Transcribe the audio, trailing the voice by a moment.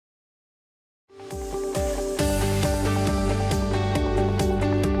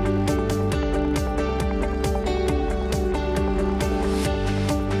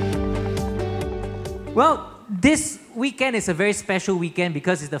Well, this weekend is a very special weekend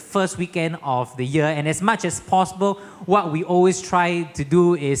because it's the first weekend of the year, and as much as possible, what we always try to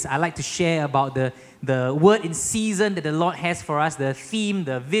do is I like to share about the word in season that the Lord has for us, the theme,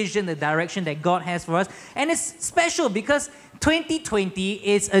 the vision, the direction that God has for us. And it's special because 2020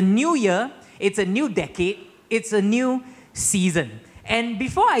 is a new year, it's a new decade, it's a new season. And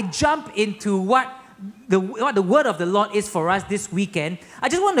before I jump into what the word of the Lord is for us this weekend, I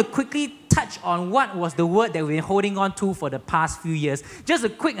just want to quickly touch on what was the word that we've been holding on to for the past few years. Just a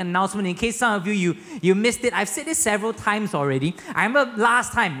quick announcement in case some of you missed it. I've said this several times already. I remember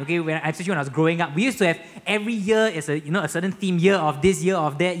last time, okay, especially when I was growing up, we used to have every year is a certain theme, year of this, year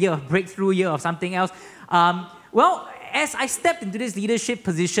of that, year of breakthrough, year of something else. Well, as I stepped into this leadership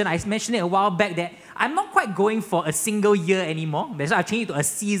position, I mentioned it a while back that I'm not quite going for a single year anymore. That's why I've changed it to a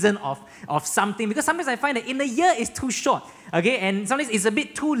season of something, because sometimes I find that in a year it's too short, okay? And sometimes it's a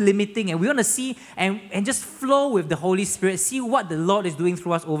bit too limiting, and we want to see and just flow with the Holy Spirit, see what the Lord is doing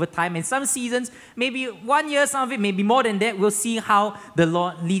through us over time. And some seasons, maybe 1 year, some of it maybe more than that, we'll see how the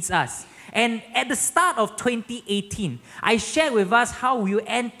Lord leads us. And at the start of 2018, I shared with us how we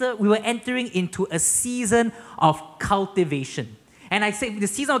were entering into a season of cultivation. And I said the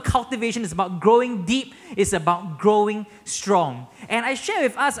season of cultivation is about growing deep, it's about growing strong. And I shared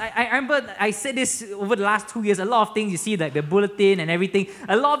with us, I remember I said this over the last 2 years, a lot of things you see, like the bulletin and everything,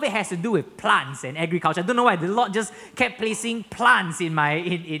 a lot of it has to do with plants and agriculture. I don't know why, the Lord just kept placing plants in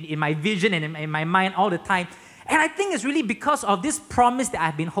my vision and in my mind all the time. And I think it's really because of this promise that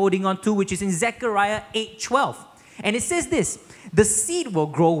I've been holding on to, which is in Zechariah 8:12. And it says this: the seed will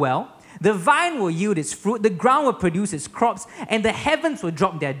grow well, the vine will yield its fruit, the ground will produce its crops, and the heavens will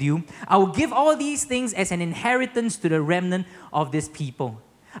drop their dew. I will give all these things as an inheritance to the remnant of this people.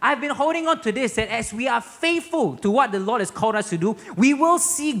 I've been holding on to this, that as we are faithful to what the Lord has called us to do, we will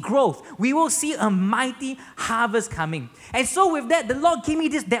see growth. We will see a mighty harvest coming. And so with that, the Lord gave me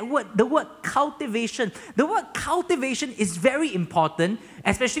the word cultivation. The word cultivation is very important,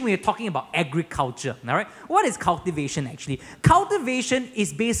 especially when you're talking about agriculture. All right? What is cultivation actually? Cultivation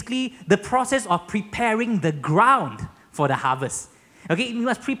is basically the process of preparing the ground for the harvest. Okay, you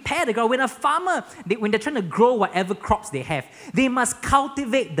must prepare the ground. When a farmer, when they're trying to grow whatever crops they have, they must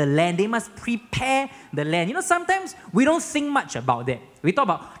cultivate the land. They must prepare the land. You know, sometimes we don't think much about that. We talk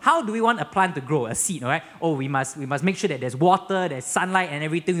about how do we want a plant to grow, a seed, all right? Oh, we must make sure that there's water, there's sunlight and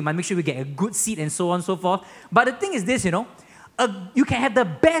everything. We must make sure we get a good seed and so on and so forth. But the thing is this, you know, you can have the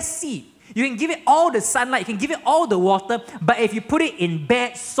best seed. You can give it all the sunlight, you can give it all the water, but if you put it in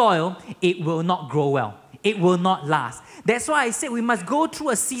bad soil, it will not grow well. It will not last. That's why I said we must go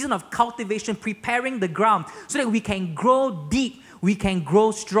through a season of cultivation, preparing the ground so that we can grow deep, we can grow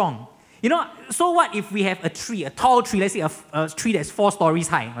strong. You know, so what if we have a tree, a tall tree, let's say a tree that's 4 stories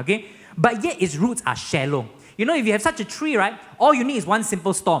high, okay? But yet its roots are shallow. You know, if you have such a tree, right, all you need is one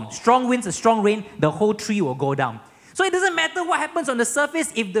simple storm. Strong winds, a strong rain, the whole tree will go down. So it doesn't matter what happens on the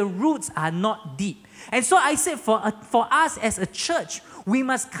surface if the roots are not deep. And so I said for us as a church, we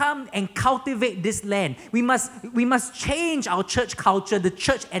must come and cultivate this land. We must change our church culture, the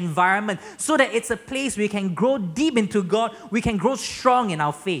church environment, so that it's a place we can grow deep into God, we can grow strong in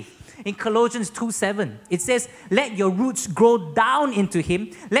our faith. In Colossians 2:7, it says, let your roots grow down into Him,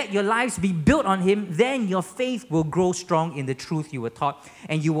 let your lives be built on Him, then your faith will grow strong in the truth you were taught,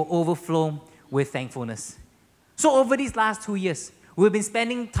 and you will overflow with thankfulness. So over these last 2 years, we've been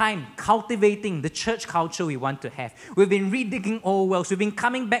spending time cultivating the church culture we want to have. We've been redigging old wells. We've been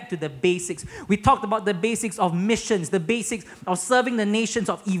coming back to the basics. We talked about the basics of missions, the basics of serving the nations,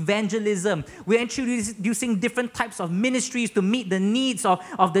 of evangelism. We're introducing different types of ministries to meet the needs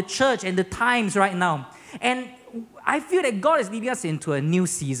of the church and the times right now. And I feel that God is leading us into a new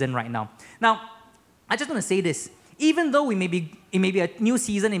season right now. Now, I just want to say this. Even though it may be a new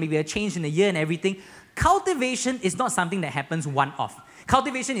season, it may be a change in the year and everything, cultivation is not something that happens one-off.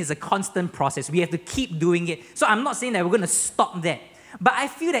 Cultivation is a constant process. We have to keep doing it. So I'm not saying that we're going to stop there. But I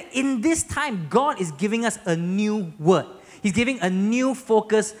feel that in this time, God is giving us a new word. He's giving a new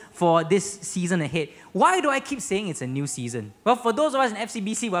focus for this season ahead. Why do I keep saying it's a new season? Well, for those of us in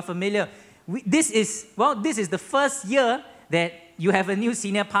FCBC who are familiar, this is the first year that you have a new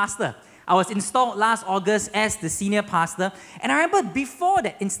senior pastor. I was installed last August as the senior pastor, and I remember before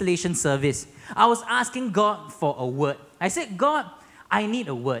that installation service, I was asking God for a word. I said, God, I need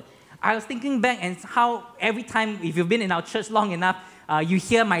a word. I was thinking back and how every time, if you've been in our church long enough, you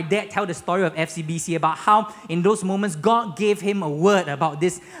hear my dad tell the story of FCBC about how in those moments God gave him a word about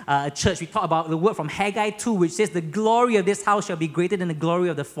this church. We talk about the word from Haggai 2, which says, the glory of this house shall be greater than the glory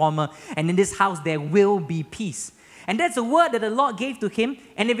of the former, and in this house there will be peace. And that's a word that the Lord gave to him.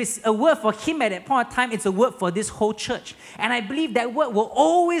 And if it's a word for him at that point of time, it's a word for this whole church. And I believe that word will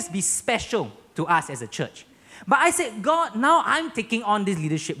always be special to us as a church. But I said, God, now I'm taking on this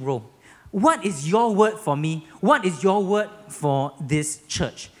leadership role. What is your word for me? What is your word for this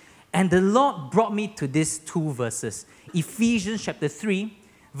church? And the Lord brought me to these two verses. Ephesians chapter 3,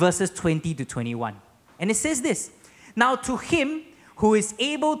 verses 20 to 21. And it says this, now to him who is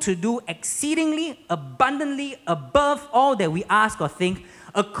able to do exceedingly abundantly above all that we ask or think,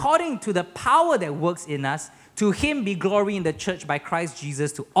 according to the power that works in us, to him be glory in the church by Christ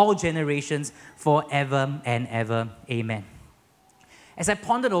Jesus to all generations forever and ever. Amen. As I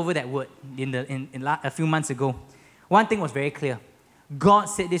pondered over that word a few months ago, one thing was very clear. God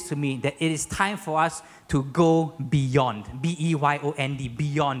said this to me, that it is time for us to go beyond. B-E-Y-O-N-D,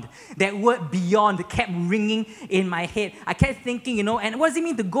 beyond. That word beyond kept ringing in my head. I kept thinking, and what does it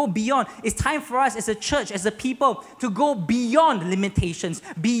mean to go beyond? It's time for us as a church, as a people, to go beyond limitations,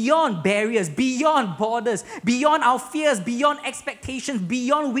 beyond barriers, beyond borders, beyond our fears, beyond expectations,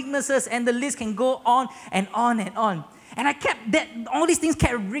 beyond weaknesses, and the list can go on and on and on. And all these things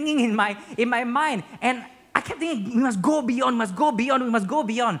kept ringing in my mind. And I kept thinking, we must go beyond, we must go beyond, we must go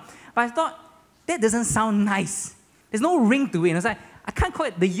beyond. But I thought, that doesn't sound nice. There's no ring to it. And I was like, I can't call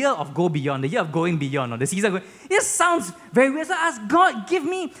it the year of go beyond, the year of going beyond, or the season of going. It just sounds very weird. So I asked God, give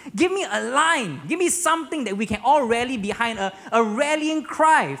me a line, give me something that we can all rally behind, a rallying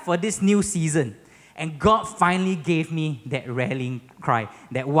cry for this new season. And God finally gave me that rallying cry,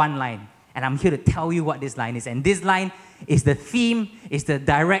 that one line. And I'm here to tell you what this line is. And this line is the theme, is the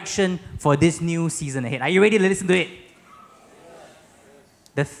direction for this new season ahead. Are you ready to listen to it?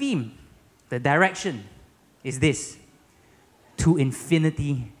 The theme, the direction is this: to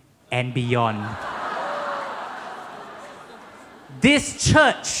infinity and beyond. This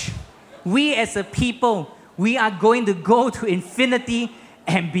church, we as a people, we are going to go to infinity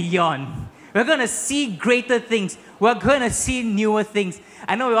and beyond. We're going to see greater things. We're going to see newer things.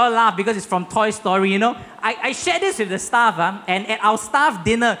 I know we all laugh because it's from Toy Story, I shared this with the staff, and at our staff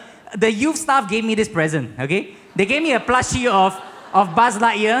dinner, the youth staff gave me this present, okay? They gave me a plushie of Buzz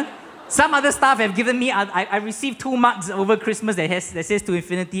Lightyear. Some other staff have given me, I received 2 mugs over Christmas that says to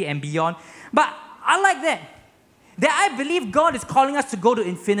infinity and beyond. But I like that. That I believe God is calling us to go to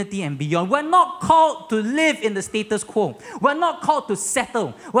infinity and beyond. We're not called to live in the status quo. We're not called to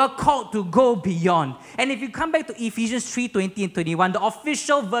settle. We're called to go beyond. And if you come back to Ephesians 3, 20 and 21, the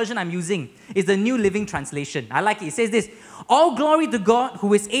official version I'm using is the New Living Translation. I like it. It says this: all glory to God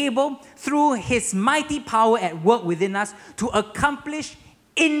who is able, through his mighty power at work within us, to accomplish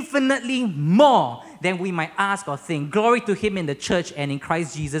infinitely more than we might ask or think. Glory to him in the church and in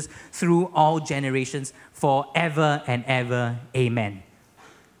Christ Jesus through all generations, forever and ever. Amen.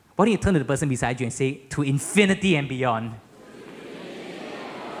 Why don't you turn to the person beside you and say, to infinity and beyond.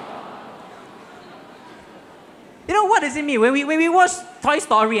 What does it mean? When we watch Toy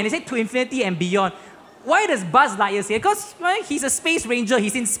Story and they say to infinity and beyond, why does Buzz Lightyear say it? Because he's a space ranger,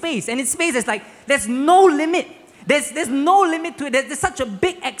 he's in space. And in space, there's no limit. There's no limit to it. There's such a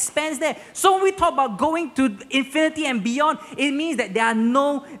big expanse there. So when we talk about going to infinity and beyond, it means that there are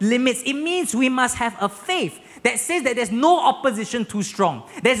no limits. It means we must have a faith that says that there's no opposition too strong.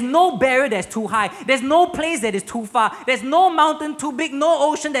 There's no barrier that's too high. There's no place that is too far. There's no mountain too big,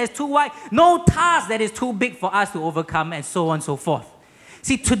 no ocean that is too wide, no task that is too big for us to overcome, and so on and so forth.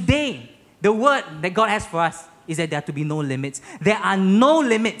 See, today, the word that God has for us is that there are to be no limits. There are no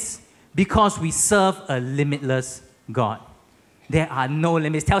limits because we serve a limitless God. There are no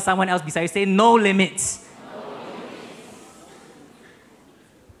limits. Tell someone else beside you, say, no limits. No limits.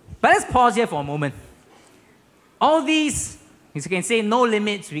 But let's pause here for a moment. All these, we can say no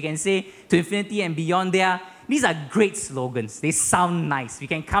limits, we can say to infinity and beyond, these are great slogans. They sound nice. We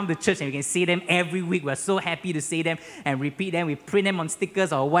can come to church and we can say them every week. We're so happy to say them and repeat them. We print them on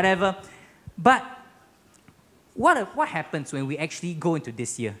stickers or whatever. But what happens when we actually go into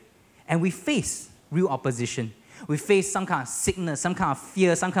this year and we face real opposition? We face some kind of sickness, some kind of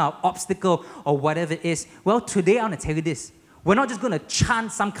fear, some kind of obstacle or whatever it is. Well, today I want to tell you this. We're not just going to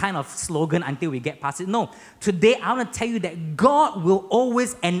chant some kind of slogan until we get past it. No. Today I want to tell you that God will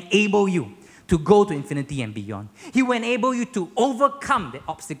always enable you to go to infinity and beyond. He will enable you to overcome that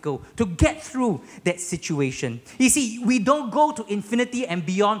obstacle, to get through that situation. You see, we don't go to infinity and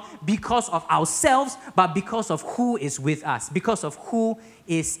beyond because of ourselves, but because of who is with us, because of who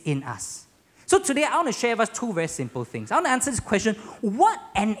is in us. So today I want to share with us two very simple things. I want to answer this question: what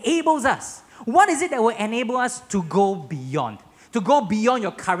enables us? What is it that will enable us to go beyond? to go beyond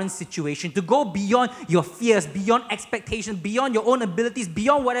your current situation, to go beyond your fears, beyond expectations, beyond your own abilities,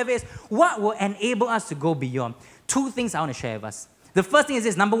 beyond whatever it is, what will enable us to go beyond? Two things I want to share with us. The first thing is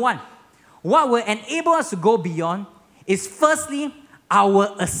this, number one, what will enable us to go beyond is firstly,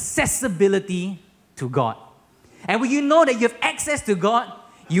 our accessibility to God. And when you know that you have access to God,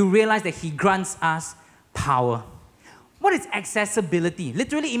 you realize that He grants us power. What is accessibility?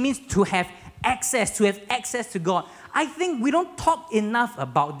 Literally, it means to have access to God. I think we don't talk enough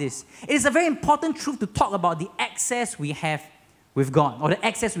about this. It is a very important truth to talk about the access we have with God, or the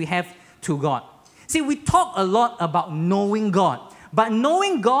access we have to God. See, we talk a lot about knowing God, but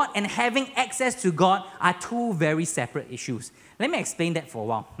knowing God and having access to God are two very separate issues. Let me explain that for a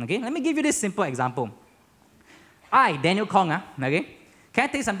while, okay? Let me give you this simple example. I, Daniel Khong, okay? Can I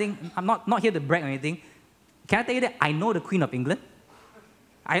tell you something? I'm not here to brag or anything. Can I tell you that I know the Queen of England?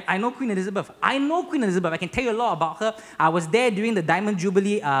 I know Queen Elizabeth. I know Queen Elizabeth. I can tell you a lot about her. I was there during the Diamond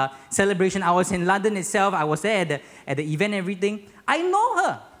Jubilee celebration. I was in London itself. I was there at the event and everything. I know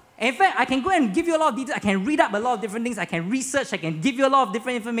her. In fact, I can go and give you a lot of details. I can read up a lot of different things. I can research. I can give you a lot of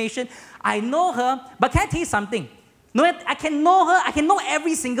different information. I know her. But can I tell you something? No, I can know her. I can know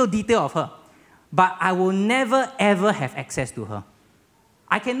every single detail of her. But I will never, ever have access to her.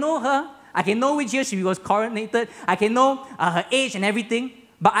 I can know her. I can know which year she was coronated. I can know her age and everything.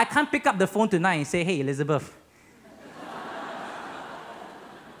 But I can't pick up the phone tonight and say, hey, Elizabeth.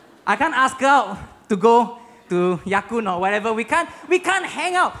 I can't ask her out to go to Yakun or whatever. We can't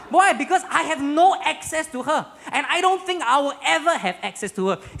hang out. Why? Because I have no access to her. And I don't think I will ever have access to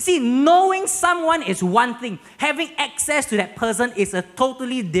her. See, knowing someone is one thing. Having access to that person is a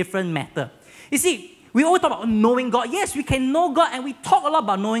totally different matter. You see, we always talk about knowing God. Yes, we can know God and we talk a lot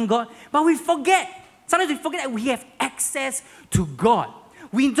about knowing God, but we forget. Sometimes we forget that we have access to God.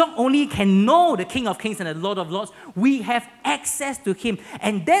 We not only can know the King of Kings and the Lord of Lords, we have access to Him.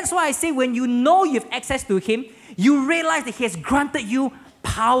 And that's why I say when you know you have access to Him, you realize that He has granted you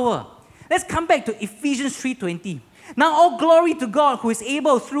power. Let's come back to Ephesians 3:20. Now all glory to God who is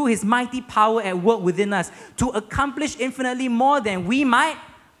able through His mighty power at work within us to accomplish infinitely more than we might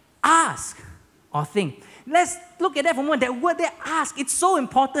ask or think. Let's look at that for a moment. That word there, ask, it's so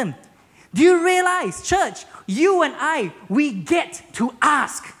important. Do you realize, church, you and I, we get to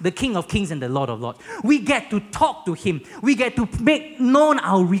ask the King of Kings and the Lord of Lords. We get to talk to Him. We get to make known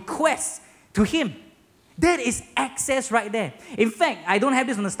our requests to Him. That is access right there. In fact, I don't have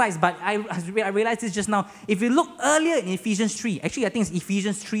this on the slides, but I realized this just now. If you look earlier in Ephesians 3, actually I think it's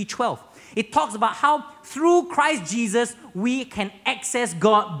Ephesians 3:12, it talks about how through Christ Jesus, we can access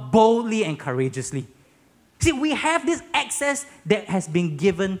God boldly and courageously. See, we have this access that has been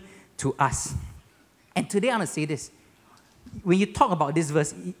given to us. And today I want to say this. When you talk about this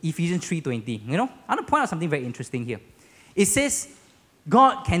verse, Ephesians 3:20, I want to point out something very interesting here. It says,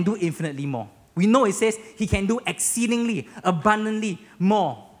 God can do infinitely more. We know it says He can do exceedingly, abundantly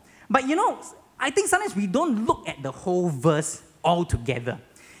more. But I think sometimes we don't look at the whole verse altogether.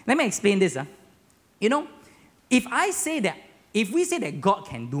 Let me explain this. If we say that God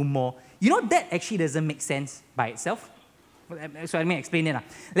can do more, that actually doesn't make sense by itself. So let me explain it.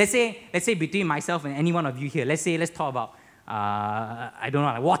 Let's say between myself and any one of you here, let's talk about, I don't know,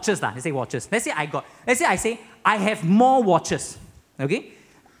 like watches. Let's say watches. Let's say I say I have more watches. Okay?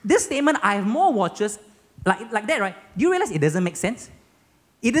 This statement, I have more watches, like that, right? Do you realize it doesn't make sense?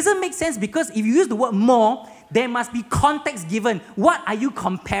 It doesn't make sense because if you use the word more, there must be context given. What are you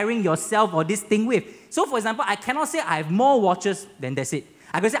comparing yourself or this thing with? So for example, I cannot say I have more watches than that's it.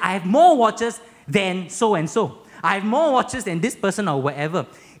 I can say I have more watches than so and so. I have more watches than this person or whatever.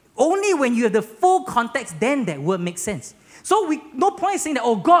 Only when you have the full context, then that word makes sense. So no point in saying that,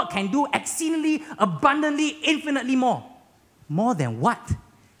 God can do exceedingly, abundantly, infinitely more. More than what?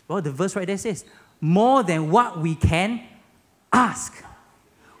 Well, the verse right there says, more than what we can ask.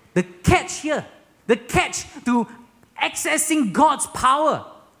 The catch here, the catch to accessing God's power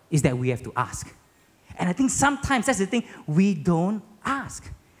is that we have to ask. And I think sometimes that's the thing, we don't ask.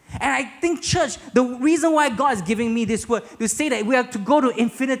 And I think, church, the reason why God is giving me this word to say that we have to go to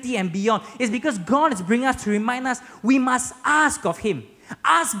infinity and beyond is because God is bringing us to remind us we must ask of Him.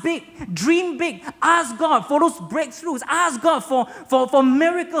 Ask big, dream big, ask God for those breakthroughs, ask God for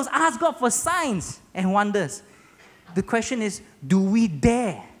miracles, ask God for signs and wonders. The question is, do we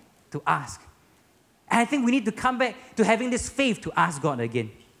dare to ask? And I think we need to come back to having this faith to ask God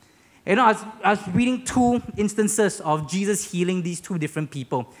again. I was reading two instances of Jesus healing these two different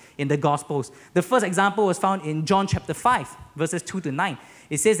people in the Gospels. The first example was found in John chapter 5, verses 2 to 9.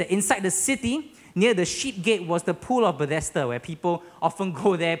 It says that inside the city, near the sheep gate, was the pool of Bethesda, where people often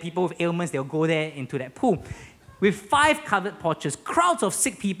go there, people with ailments, they'll go there into that pool. with 5 covered porches. Crowds of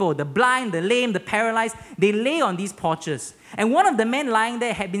sick people, the blind, the lame, the paralyzed, they lay on these porches. And one of the men lying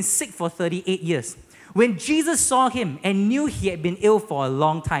there had been sick for 38 years. When Jesus saw him and knew he had been ill for a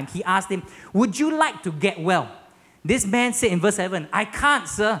long time, he asked him, "Would you like to get well?" This man said in verse 7, "I can't,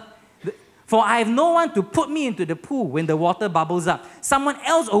 sir, for I have no one to put me into the pool when the water bubbles up. Someone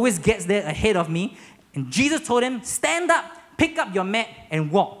else always gets there ahead of me." And Jesus told him, "Stand up, pick up your mat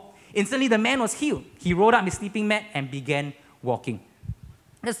and walk." Instantly the man was healed. He rolled up his sleeping mat and began walking.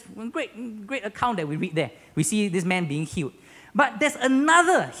 That's a great account that we read there. We see this man being healed. But there's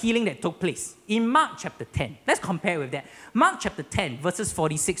another healing that took place in Mark chapter 10. Let's compare with that. Mark chapter 10, verses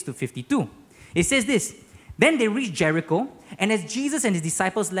 46 to 52. It says this, "Then they reached Jericho, and as Jesus and his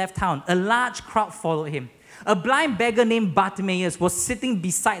disciples left town, a large crowd followed him. A blind beggar named Bartimaeus was sitting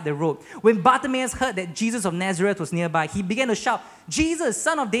beside the road. When Bartimaeus heard that Jesus of Nazareth was nearby, he began to shout, 'Jesus,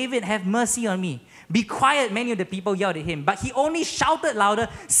 Son of David, have mercy on me.' 'Be quiet,' many of the people yelled at him, but he only shouted louder,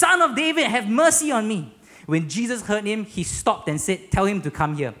 'Son of David, have mercy on me.' When Jesus heard him, he stopped and said, 'Tell him to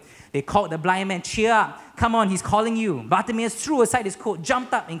come here.' They called the blind man, 'Cheer up, come on, he's calling you.' Bartimaeus threw aside his coat,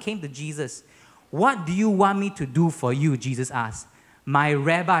 jumped up, and came to Jesus. 'What do you want me to do for you?' Jesus asked. 'My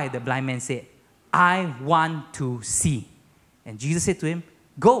rabbi,' the blind man said, 'I want to see.' And Jesus said to him,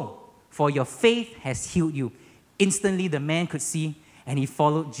 'Go, for your faith has healed you.' Instantly the man could see, and he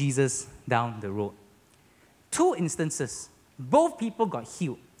followed Jesus down the road." 2 instances. Both people got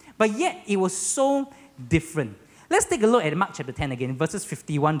healed, but yet it was so different. Let's take a look at Mark chapter 10 again, verses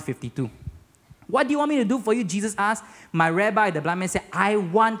 51 to 52. "What do you want me to do for you?" Jesus asked. "My rabbi," the blind man said, "I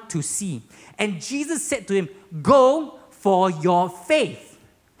want to see." And Jesus said to him, "Go, for your faith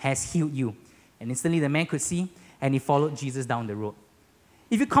has healed you." And instantly the man could see, and he followed Jesus down the road.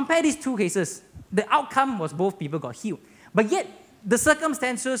 If you compare these 2 cases, the outcome was both people got healed. But yet, the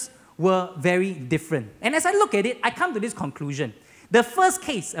circumstances were very different. And as I look at it, I come to this conclusion. The first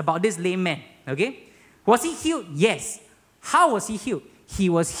case about this lame man, okay? Was he healed? Yes. How was he healed? He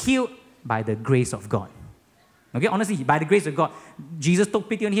was healed by the grace of God. Okay, honestly, by the grace of God. Jesus took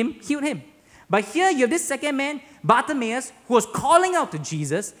pity on him, healed him. But here you have this second man, Bartimaeus, who was calling out to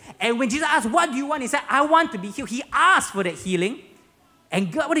Jesus. And when Jesus asked, "What do you want?" he said, "I want to be healed." He asked for that healing.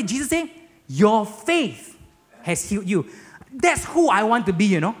 And God, what did Jesus say? "Your faith has healed you." That's who I want to be,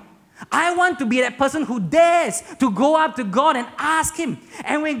 you know. I want to be that person who dares to go up to God and ask him.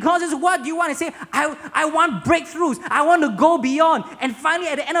 And when God says, "What do you want?" I say, I want breakthroughs. I want to go beyond. And finally,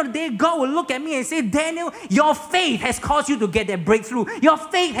 at the end of the day, God will look at me and say, "Daniel, your faith has caused you to get that breakthrough. Your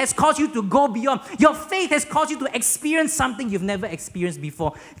faith has caused you to go beyond. Your faith has caused you to experience something you've never experienced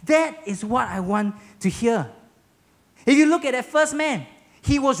before." That is what I want to hear. If you look at that first man,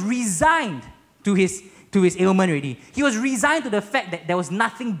 he was resigned to his ailment already. He was resigned to the fact that there was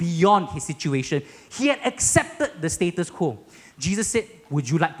nothing beyond his situation. He had accepted the status quo. Jesus said, "Would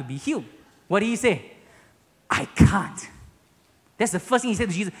you like to be healed?" What did he say? "I can't." That's the first thing he said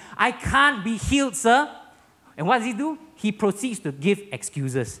to Jesus. "I can't be healed, sir." And what does he do? He proceeds to give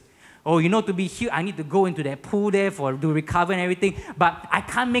excuses. "Oh, you know, to be healed, I need to go into that pool there to recover and everything, but I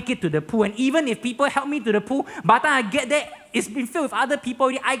can't make it to the pool. And even if people help me to the pool, by the time I get there, it's been filled with other people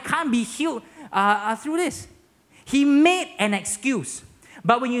already. I can't be healed through this." He made an excuse.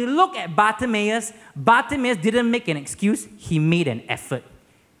 But when you look at Bartimaeus didn't make an excuse. He made an effort.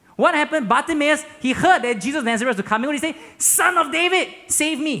 What happened? Bartimaeus, he heard that Jesus of Nazareth was coming. What did he say? "Son of David,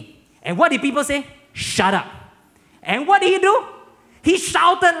 save me." And what did people say? "Shut up." And what did he do? He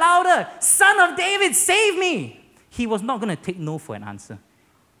shouted louder, "Son of David, save me." He was not going to take no for an answer.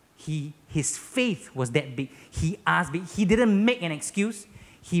 His faith was that big. He asked big. He didn't make an excuse.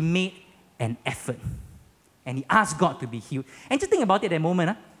 He made an effort. And he asked God to be healed. And just think about it at that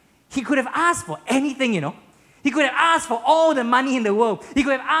moment. He could have asked for anything, you know. He could have asked for all the money in the world. He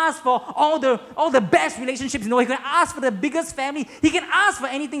could have asked for all the best relationships in the world. He could have asked for the biggest family. He can ask for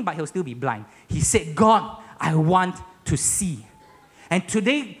anything, but he'll still be blind. He said, "God, I want to see." And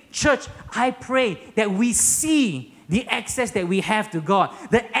today, church, I pray that we see the access that we have to God,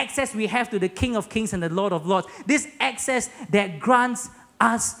 the access we have to the King of Kings and the Lord of Lords, this access that grants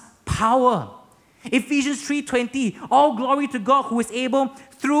us power. Ephesians 3:20, all glory to God who is able,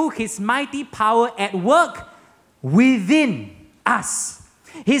 through his mighty power at work within us.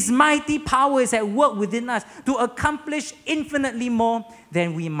 His mighty power is at work within us to accomplish infinitely more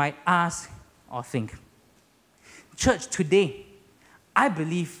than we might ask or think. Church, today, I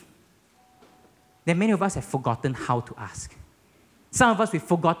believe that many of us have forgotten how to ask. Some of us, we've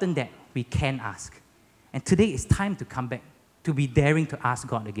forgotten that we can ask. And today it's time to come back, to be daring to ask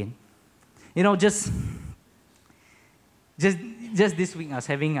God again. You know, just just this week, I was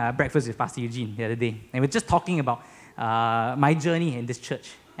having breakfast with Pastor Eugene the other day, and we're just talking about my journey in this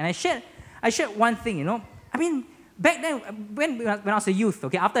church. And I shared one thing, you know. I mean, back then, when I was a youth,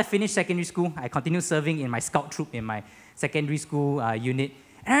 okay, after I finished secondary school, I continued serving in my scout troop in my secondary school unit.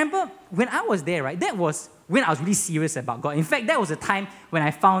 And I remember when I was there, right, that was when I was really serious about God. In fact, that was the time when I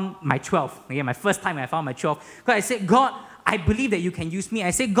found my 12. Okay, my first time when I found my 12. Because I said, God, I believe that you can use me.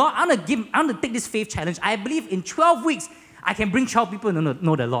 I said, God, I want to take this faith challenge. I believe in 12 weeks, I can bring 12 people to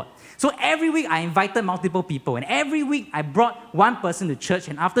know the Lord. So every week, I invited multiple people. And every week, I brought one person to church.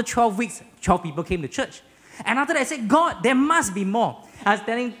 And after 12 weeks, 12 people came to church. And after that, I said, God, there must be more. I was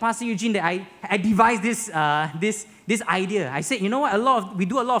telling Pastor Eugene that I devised this idea. I said, you know what? We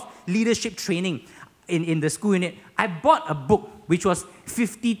do a lot of leadership training in the school unit. I bought a book which was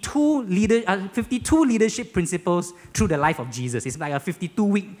 52 leadership principles through the life of Jesus. It's like a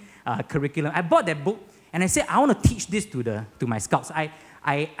 52-week curriculum. I bought that book and I said, I want to teach this to my scouts.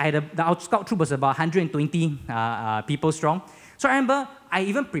 Our scout troop was about 120 people strong. So I remember I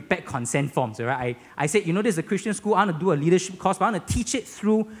even prepared consent forms, right? I said, you know, this is a Christian school. I want to do a leadership course, but I want to teach it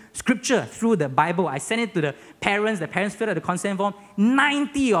through Scripture, through the Bible. I sent it to the parents. The parents filled out the consent form.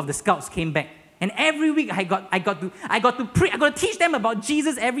 90 of the scouts came back. And every week I got to teach them about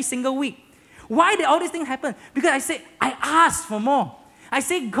Jesus every single week. Why did all these things happen? Because I said, I asked for more. I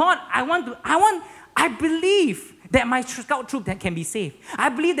said, God, I believe that my scout troop can be saved. I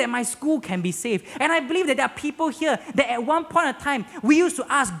believe that my school can be saved. And I believe that there are people here that at one point in time, we used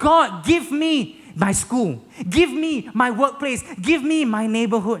to ask, God, give me my school. Give me my workplace. Give me my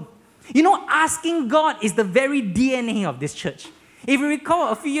neighborhood. You know, asking God is the very DNA of this church. If you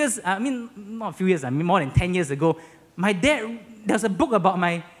recall more than 10 years ago, my dad, there was a book about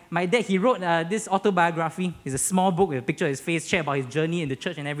my dad. He wrote this autobiography. It's a small book with a picture of his face, shared about his journey in the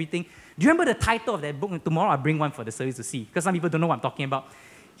church and everything. Do you remember the title of that book? Tomorrow I'll bring one for the service to see, because some people don't know what I'm talking about.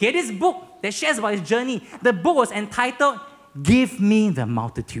 He had this book that shares about his journey. The book was entitled, Give Me the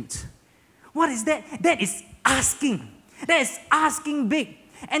Multitudes. What is that? That is asking. That is asking big.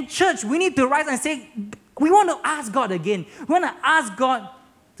 And church, we need to rise and say, we want to ask God again. We want to ask God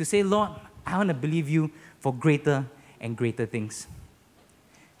to say, Lord, I want to believe you for greater and greater things.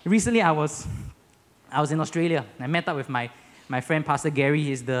 Recently, I was in Australia. I met up with my friend, Pastor Gary.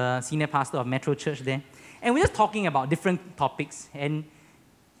 He's the senior pastor of Metro Church there. And we're just talking about different topics. And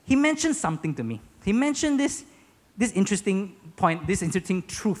he mentioned something to me. He mentioned this interesting point, this interesting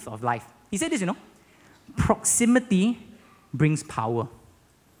truth of life. He said this, you know, proximity brings power.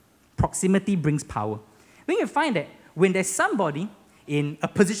 Proximity brings power. When you find that when there's somebody in a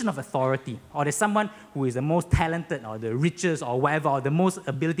position of authority, or there's someone who is the most talented, or the richest, or whatever, or the most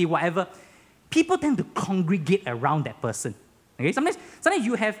ability, whatever, people tend to congregate around that person. Okay? Sometimes if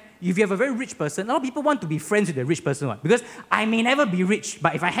you have a very rich person, a lot of people want to be friends with the rich person. Right? Because I may never be rich,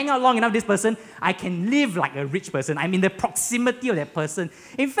 but if I hang out long enough with this person, I can live like a rich person. I'm in the proximity of that person.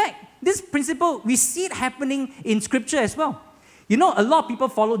 In fact, this principle, we see it happening in Scripture as well. You know, a lot of people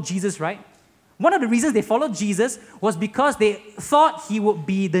followed Jesus, right? One of the reasons they followed Jesus was because they thought he would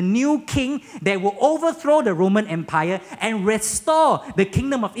be the new king that will overthrow the Roman Empire and restore the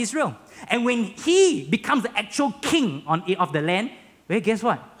kingdom of Israel. And when he becomes the actual king of the land, well, guess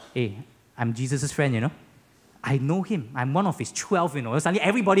what? Hey, I'm Jesus' friend, you know. I know him. I'm one of his 12, you know. Suddenly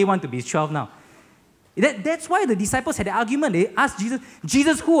everybody wants to be his 12 now. That's why the disciples had the argument. They asked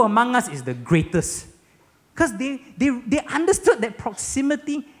Jesus, who among us is the greatest? Because they understood that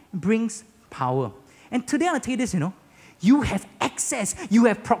proximity brings power. And today I'll tell you this, you know, you have access, you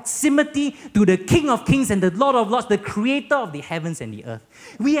have proximity to the King of Kings and the Lord of Lords, the creator of the heavens and the earth.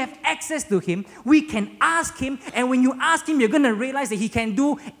 We have access to him, we can ask him, and when you ask him, you're going to realize that he can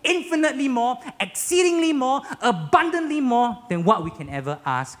do infinitely more, exceedingly more, abundantly more than what we can ever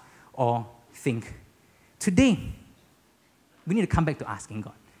ask or think. Today, we need to come back to asking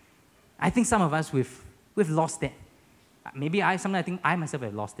God. I think some of us, we've lost that. Maybe sometimes I think I myself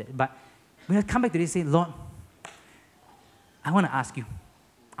have lost it, but when I come back to this and say, Lord, I want to ask you.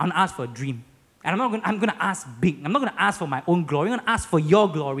 I want to ask for a dream. And I'm going to ask big. I'm not going to ask for my own glory. I'm going to ask for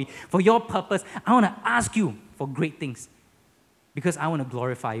your glory, for your purpose. I want to ask you for great things because I want to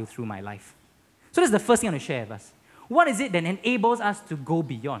glorify you through my life. So that's the first thing I want to share with us. What is it that enables us to go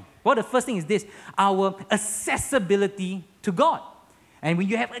beyond? Well, the first thing is this, our accessibility to God. And when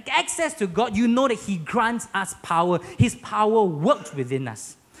you have access to God, you know that he grants us power. His power works within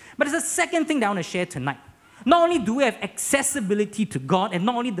us. But there's a second thing that I want to share tonight. Not only do we have accessibility to God, and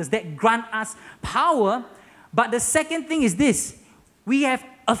not only does that grant us power, but the second thing is this. We have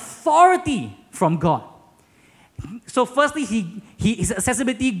authority from God. So firstly, his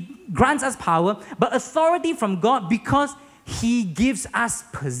accessibility grants us power, but authority from God because He gives us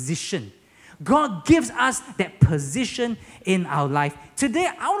position. God gives us that position in our life. Today,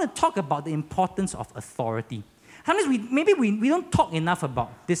 I want to talk about the importance of authority. Sometimes we don't talk enough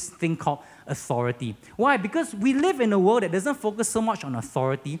about this thing called authority. Why? Because we live in a world that doesn't focus so much on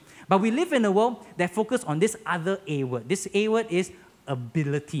authority, but we live in a world that focuses on this other A word. This A word is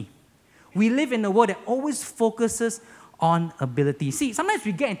ability. We live in a world that always focuses on ability. See, sometimes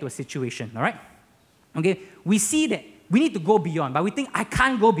we get into a situation, all right? Okay, we see that we need to go beyond, but we think, I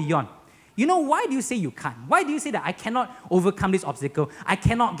can't go beyond. You know, why do you say you can't? Why do you say that I cannot overcome this obstacle? I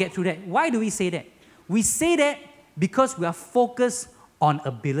cannot get through that. Why do we say that? We say that because we are focused on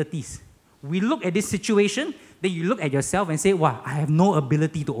abilities. We look at this situation, then you look at yourself and say, wow, I have no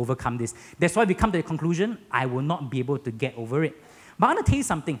ability to overcome this. That's why we come to the conclusion, I will not be able to get over it. But I want to tell you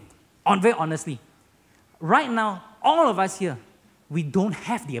something, very honestly. Right now, all of us here, we don't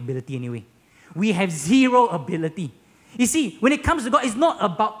have the ability anyway. We have zero ability. You see, when it comes to God, it's not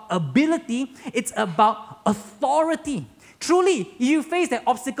about ability, it's about authority. Truly, if you face that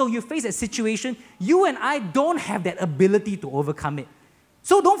obstacle, you face that situation, you and I don't have that ability to overcome it.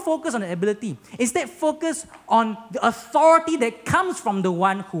 So don't focus on the ability. Instead, focus on the authority that comes from the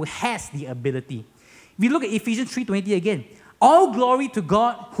one who has the ability. If you look at Ephesians 3:20 again, all glory to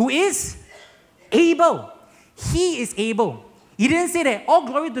God who is able. He is able. He didn't say that all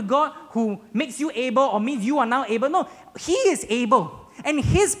glory to God who makes you able or means you are now able. No, He is able. And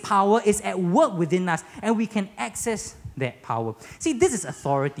His power is at work within us, and we can access that power. See, this is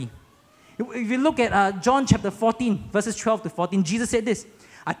authority. If you look at John chapter 14, verses 12 to 14, Jesus said this,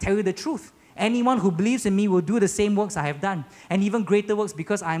 I tell you the truth. Anyone who believes in me will do the same works I have done, and even greater works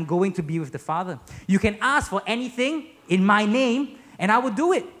because I am going to be with the Father. You can ask for anything in my name, and I will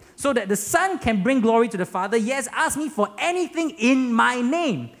do it, so that the Son can bring glory to the Father. Yes, ask me for anything in my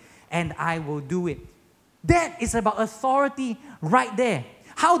name, and I will do it. That is about authority right there.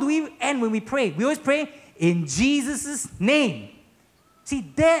 How do we end when we pray? We always pray in Jesus' name.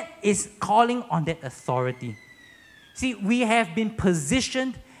 See, that is calling on that authority. See, we have been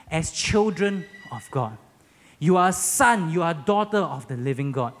positioned as children of God. You are a son, you are a daughter of the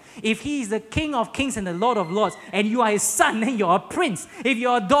living God. If He is the King of kings and the Lord of lords, and you are His son, then you're a prince. If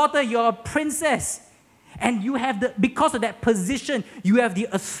you're a daughter, you're a princess. And you have because of that position, you have the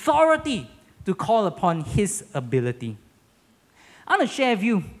authority to call upon His ability. I want to share with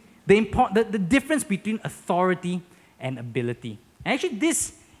you the difference between authority and ability. And actually,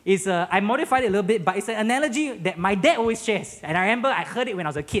 this is, I modified it a little bit, but it's an analogy that my dad always shares. And I remember I heard it when I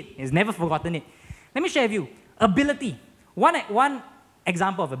was a kid. He's never forgotten it. Let me share with you. Ability. One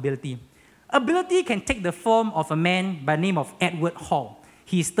example of ability. Ability can take the form of a man by the name of Edward Hall.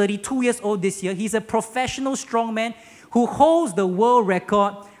 He's 32 years old this year. He's a professional strongman who holds the world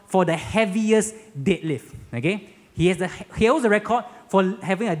record for the heaviest deadlift. Okay? He holds the record for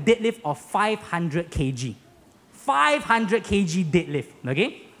having a deadlift of 500 kg. 500 kg deadlift.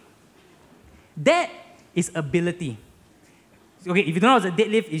 Okay? That is ability. Okay, if you don't know what a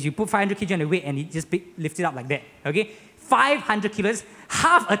deadlift is, you put 500 kg on the weight and you just lift it up like that. Okay? 500 kilos,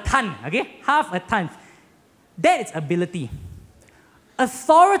 half a ton. Okay? Half a ton. That is ability.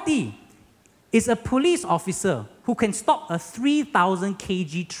 Authority is a police officer who can stop a 3,000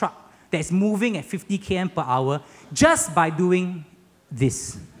 kg truck that's moving at 50 km per hour just by doing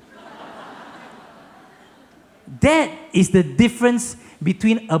this. That is the difference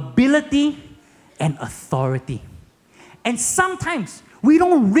between ability and authority. And sometimes we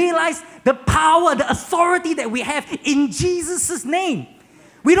don't realize the power, the authority that we have in Jesus' name.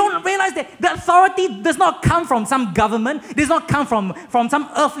 We don't realize that the authority does not come from some government, it does not come from some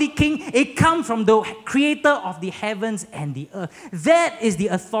earthly king, it comes from the creator of the heavens and the earth. That is the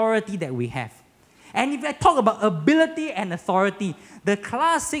authority that we have. And if I talk about ability and authority, the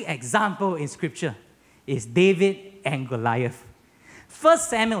classic example in Scripture is David and Goliath. 1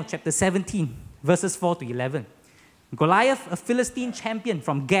 Samuel chapter 17, verses 4 to 11. Goliath, a Philistine champion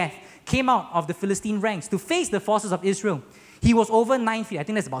from Gath, came out of the Philistine ranks to face the forces of Israel. He was over 9 feet, I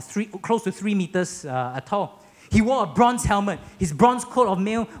think that's about close to 3 meters tall. He wore a bronze helmet. His bronze coat of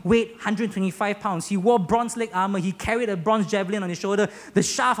mail weighed 125 pounds. He wore bronze leg armor. He carried a bronze javelin on his shoulder. The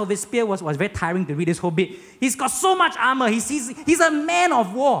shaft of his spear was very tiring to read this whole bit. He's got so much armor. He's a man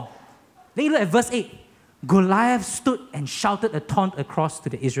of war. Then you look at verse 8. Goliath stood and shouted a taunt across to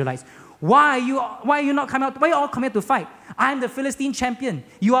the Israelites. Why are you not coming out? Why are you all coming out to fight? I am the Philistine champion.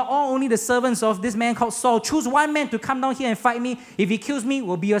 You are all only the servants of this man called Saul. Choose one man to come down here and fight me. If he kills me,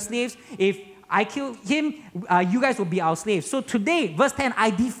 we'll be your slaves. If I kill him, you guys will be our slaves. So today, verse 10, I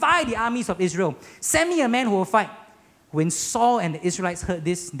defy the armies of Israel. Send me a man who will fight. When Saul and the Israelites heard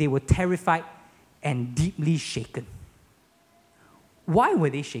this, they were terrified and deeply shaken. Why were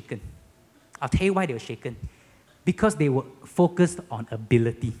they shaken? I'll tell you why they were shaken. Because they were focused on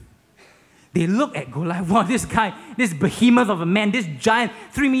ability. They look at Goliath, wow, this guy, this behemoth of a man, this giant,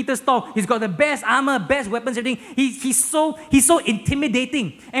 3 meters tall, he's got the best armor, best weapons, everything. He's so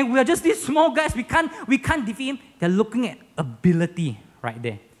intimidating. And we are just these small guys, we can't defeat him. They're looking at ability right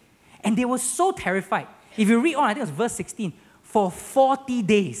there. And they were so terrified. If you read on, I think it was verse 16, for 40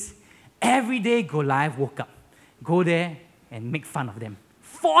 days, every day Goliath woke up, go there and make fun of them.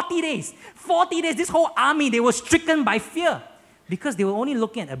 40 days, this whole army, they were stricken by fear because they were only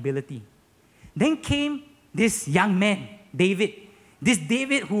looking at ability. Then came this young man, David. This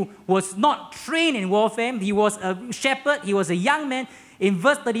David who was not trained in warfare. He was a shepherd. He was a young man. In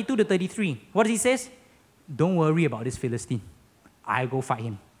verse 32 to 33, what does he say? Don't worry about this Philistine. I'll go fight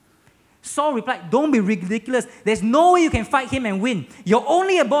him. Saul replied, don't be ridiculous. There's no way you can fight him and win. You're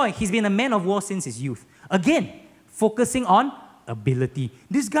only a boy. He's been a man of war since his youth. Again, focusing on ability.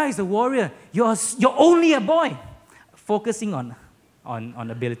 This guy is a warrior. You're only a boy. Focusing on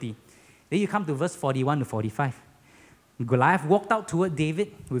ability. Then you come to verse 41 to 45. Goliath walked out toward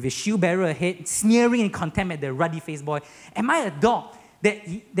David with his shield bearer ahead, sneering in contempt at the ruddy-faced boy. Am I a dog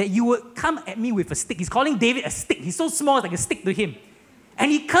that you would come at me with a stick? He's calling David a stick. He's so small, it's like a stick to him.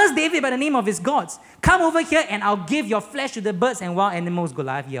 And he cursed David by the name of his gods. Come over here and I'll give your flesh to the birds and wild animals,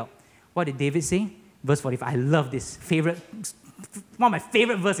 Goliath yelled. What did David say? Verse 45. I love this. One of my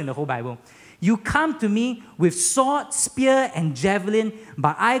favorite verses in the whole Bible. You come to me with sword, spear, and javelin,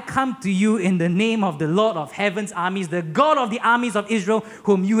 but I come to you in the name of the Lord of heaven's armies, the God of the armies of Israel,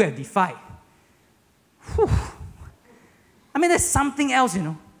 whom you have defied. Whew. I mean, there's something else, you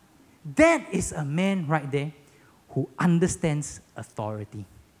know. That is a man right there who understands authority.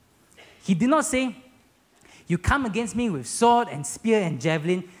 He did not say, you come against me with sword and spear and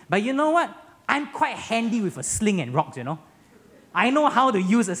javelin, but you know what? I'm quite handy with a sling and rocks, you know. I know how to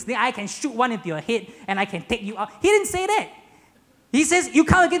use a sling. I can shoot one into your head and I can take you out. He didn't say that. He says, you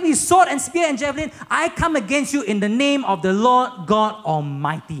come against me with sword and spear and javelin. I come against you in the name of the Lord God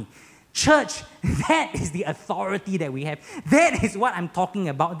Almighty. Church, that is the authority that we have. That is what I'm talking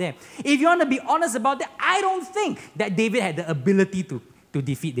about there. If you want to be honest about that, I don't think that David had the ability to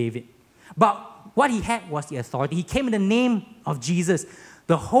defeat David. But what he had was the authority. He came in the name of Jesus.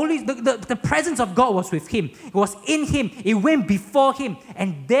 The presence of God was with him. It was in him. It went before him.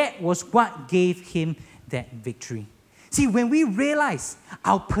 And that was what gave him that victory. See, when we realize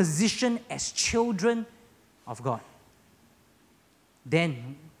our position as children of God,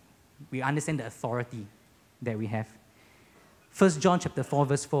 then we understand the authority that we have. 1 John chapter 4,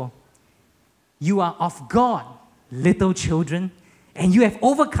 verse 4. You are of God, little children, and you have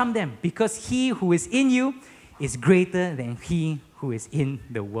overcome them, because he who is in you is greater than he who is in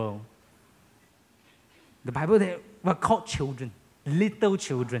the world. The Bible, we're called children, little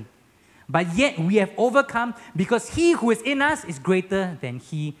children. But yet we have overcome because he who is in us is greater than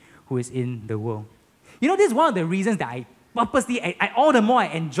he who is in the world. You know, this is one of the reasons that I purposely, all the more I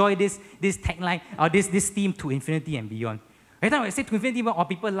enjoy this tagline, or this theme, to infinity and beyond. Every time I say to infinity, or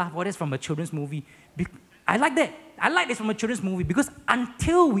people laugh, that's from a children's movie. I like that. I like this from a children's movie because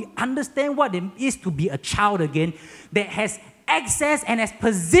until we understand what it is to be a child again, that has access and has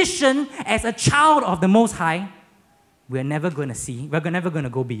position as a child of the Most High, we're never going to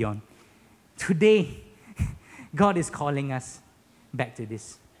go beyond. Today, God is calling us back to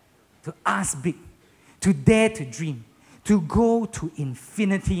this, to ask big, to dare to dream, to go to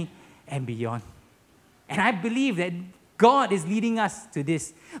infinity and beyond. And I believe that God is leading us to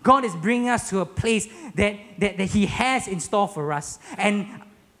this. God is bringing us to a place that He has in store for us. And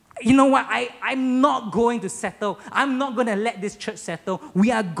you know what? I'm not going to settle. I'm not going to let this church settle.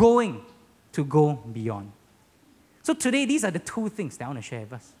 We are going to go beyond. So today, these are the two things that I want to share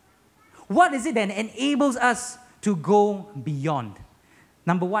with us. What is it that enables us to go beyond?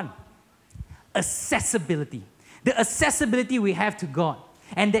 Number one, accessibility. The accessibility we have to God,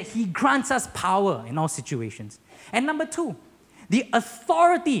 and that He grants us power in all situations. And number two, the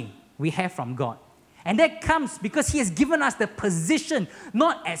authority we have from God. And that comes because He has given us the position,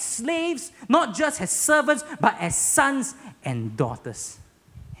 not as slaves, not just as servants, but as sons and daughters.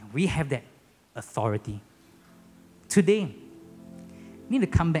 And we have that authority. Today, we need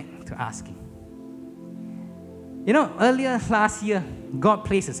to come back to asking. You know, earlier last year, God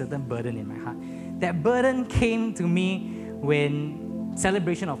placed a certain burden in my heart. That burden came to me when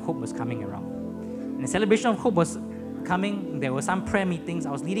Celebration of Hope was coming around. And the Celebration of Hope was coming, there were some prayer meetings.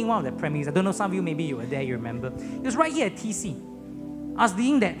 I was leading one of the prayer meetings. I don't know, some of you, maybe you were there, you remember. It was right here at TC. I was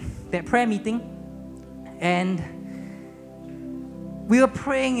leading that prayer meeting, and we were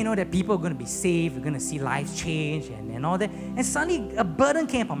praying, that people are going to be saved, we're going to see lives change and all that. And suddenly a burden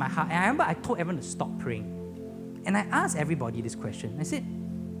came upon my heart. And I remember I told everyone to stop praying. And I asked everybody this question. I said,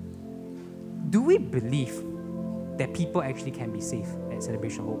 do we believe that people actually can be saved at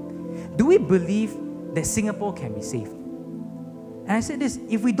Celebration Hope? Do we believe that Singapore can be saved? And I said this,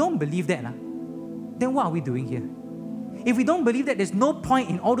 if we don't believe that, then what are we doing here? If we don't believe that, there's no point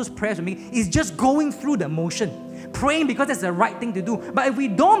in all those prayers we make. It's just going through the motion, praying because that's the right thing to do. But if we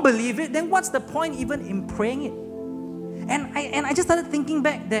don't believe it, then what's the point even in praying it? And I just started thinking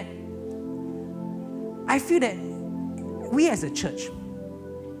back that I feel that we as a church,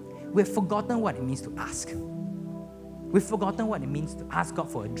 we've forgotten what it means to ask. We've forgotten what it means to ask God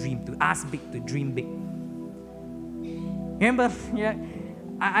for a dream, to ask big, to dream big. Remember,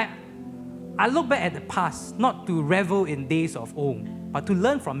 I look back at the past, not to revel in days of old, but to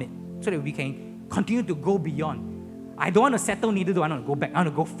learn from it so that we can continue to go beyond. I don't want to settle, neither do I want to go back. I want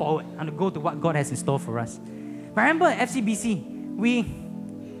to go forward. I want to go to what God has in store for us. But I remember at FCBC, when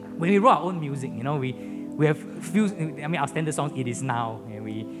we wrote our own music, we have few, our standard song, It Is Now. And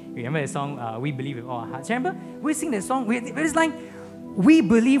we remember the song, We Believe With All Our Hearts. Remember, we sing that song, it's like, we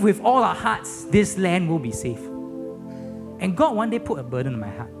believe with all our hearts, this land will be safe. And God one day put a burden on my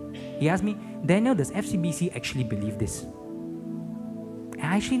heart. He asked me, Daniel, does FCBC actually believe this? And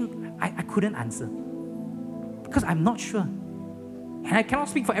I couldn't answer. Because I'm not sure. And I cannot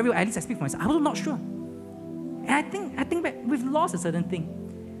speak for everyone, at least I speak for myself. I was not sure. And I think back, we've lost a certain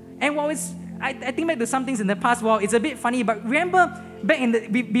thing. And while I think back to some things in the past, well, it's a bit funny, but remember back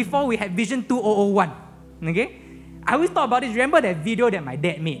before we had Vision 2001, okay? I always thought about this. Remember that video that my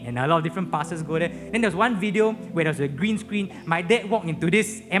dad made, and a lot of different pastors go there. Then there was one video where there was a green screen. My dad walked into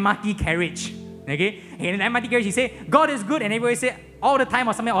this MRT carriage, okay? And in the MRT carriage, he said, God is good, and everybody said, all the time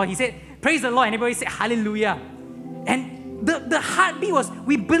or something, or he said, praise the Lord, and everybody said, hallelujah. And the heartbeat was,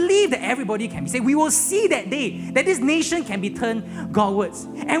 we believe that everybody can be saved. We will see that day, that this nation can be turned Godwards.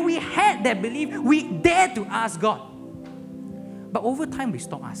 And we had that belief. We dared to ask God. But over time, we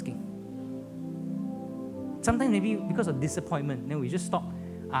stopped asking. Sometimes maybe because of disappointment, then we just stop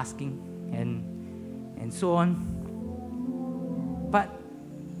asking and so on. But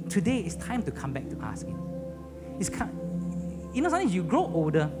today, it's time to come back to asking. Sometimes you grow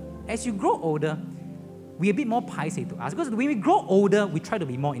older. As you grow older, we're a bit more paiseh to ask. Because when we grow older, we try to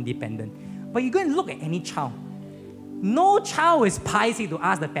be more independent. But you go and look at any child. No child is paiseh to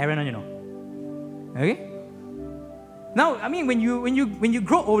ask the parent, Okay? Now, when you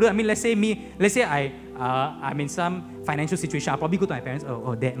grow older, let's say I'm in some financial situation, I'll probably go to my parents,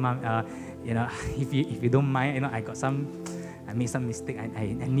 oh Dad, Mom, if you don't mind, I made some mistake,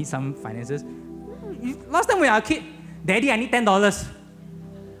 I need some finances. Last time when I was a kid, Daddy, I need $10.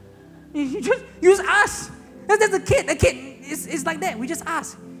 You just ask. That's the kid. The kid is like that. We just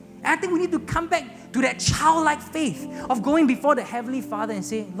ask. And I think we need to come back to that childlike faith of going before the Heavenly Father and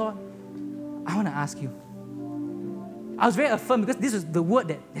say, Lord, I want to ask you. I was very affirmed because this is the word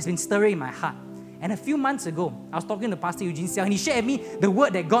that has been stirring in my heart. And a few months ago, I was talking to Pastor Eugene Siao, and he shared with me the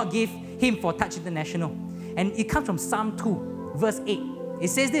word that God gave him for Touch International. And it comes from Psalm 2, verse 8. It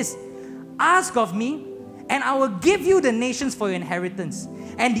says this, ask of me, and I will give you the nations for your inheritance,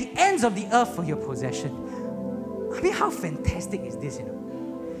 and the ends of the earth for your possession. How fantastic is this,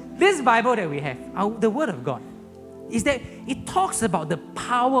 This Bible that we have, the Word of God, is that it talks about the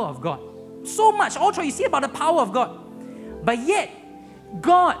power of God. So much, all through you see about the power of God. But yet,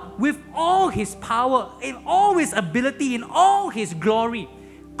 God, with all His power, in all His ability, in all His glory,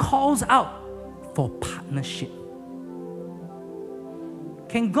 calls out for partnership.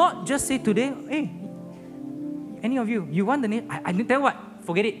 Can God just say today, hey, any of you want the name? I tell you what,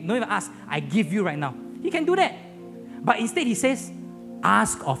 forget it, don't even ask. I give you right now. He can do that. But instead He says,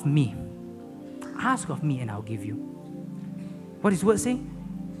 ask of me. Ask of me and I'll give you. What is Word saying?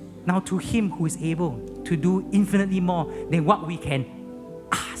 Now to Him who is able to do infinitely more than what we can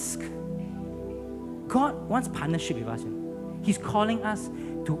ask. God wants partnership with us. He's calling us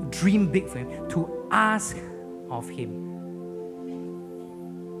to dream big for Him, to ask of Him.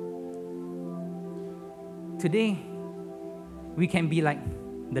 Today, we can be like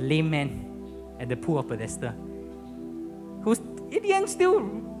the lame man at the pool of Bethesda, who in the end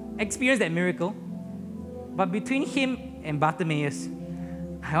still experienced that miracle. But between him and Bartimaeus,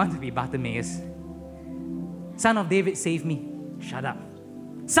 I want to be Bartimaeus. Son of David, save me. Shut up.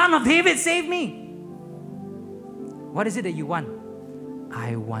 Son of David, save me. What is it that you want?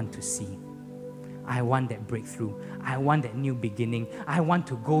 I want to see. I want that breakthrough. I want that new beginning. I want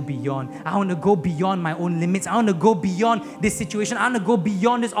to go beyond. I want to go beyond my own limits. I want to go beyond this situation. I want to go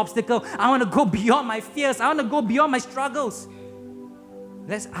beyond this obstacle. I want to go beyond my fears. I want to go beyond my struggles.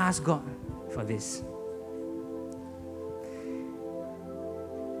 Let's ask God for this.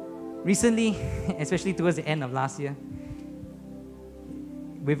 Recently, especially towards the end of last year,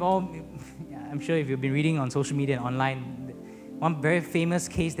 I'm sure if you've been reading on social media and online, one very famous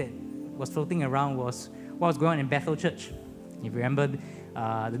case that was floating around was what was going on in Bethel Church. If you remember,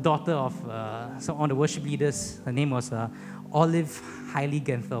 the daughter of one of the worship leaders, her name was Olive Hailey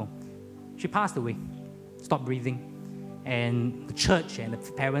Genthal. She passed away, stopped breathing. And the church and the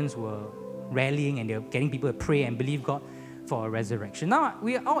parents were rallying and they were getting people to pray and believe God for a resurrection. Now,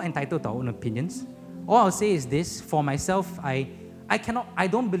 we are all entitled to our own opinions. All I'll say is this: for myself, I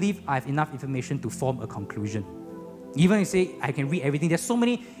don't believe I have enough information to form a conclusion. Even if you say I can read everything, there's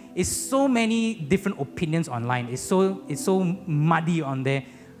so many different opinions online. It's so muddy on there.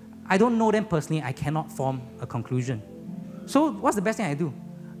 I don't know them personally. I cannot form a conclusion. So what's the best thing I do?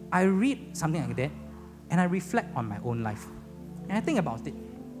 I read something like that and I reflect on my own life. And I think about it.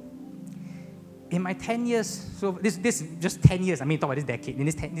 In my 10 years, so this is just 10 years, I mean, talk about this decade. In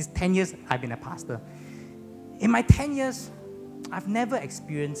this 10 years, I've been a pastor. In my 10 years, I've never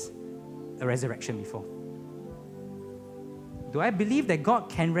experienced a resurrection before. Do I believe that God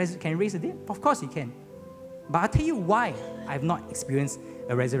can raise the dead? Of course He can. But I'll tell you why I've not experienced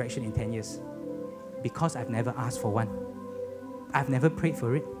a resurrection in 10 years. Because I've never asked for one. I've never prayed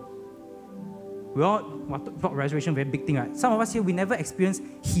for it. We all talk resurrection, very big thing, right? Some of us here, we never experienced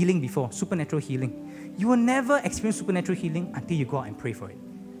healing before, supernatural healing. You will never experience supernatural healing until you go out and pray for it,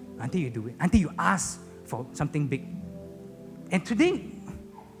 until you do it, until you ask for something big. And today,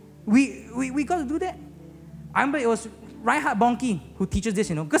 we got to do that. I remember it was Reinhard Bonnke who teaches this,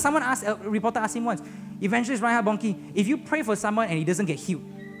 because a reporter asked him once, Evangelist Reinhard Bonnke, if you pray for someone and he doesn't get healed,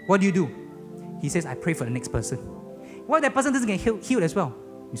 what do? He says, I pray for the next person. What if that person doesn't get healed as well?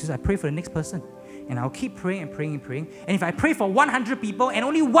 He says, I pray for the next person. And I'll keep praying and praying and praying. And if I pray for 100 people and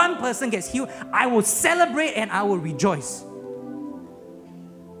only one person gets healed, I will celebrate and I will rejoice.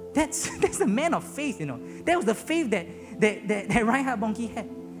 That's the man of faith, That was the faith that Reinhard Bonnke had.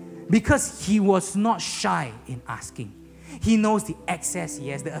 Because he was not shy in asking. He knows the access he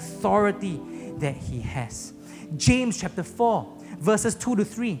has, the authority that he has. James chapter 4, verses 2 to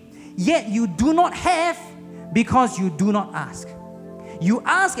 3. Yet you do not have because you do not ask. You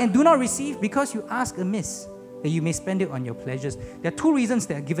ask and do not receive because you ask amiss, that you may spend it on your pleasures. There are two reasons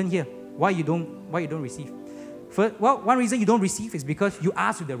that are given here why you don't receive. First, one reason you don't receive is because you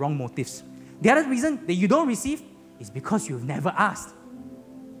ask with the wrong motives. The other reason that you don't receive is because you've never asked.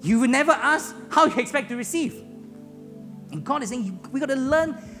 You will never ask how you expect to receive. And God is saying, we got to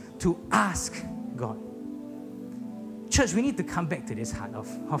learn to ask God. Church, we need to come back to this heart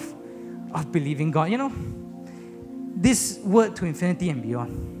of believing God. This word to infinity and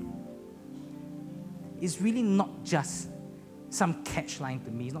beyond is really not just some catchline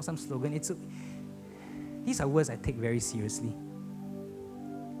to me. It's not some slogan. These are words I take very seriously.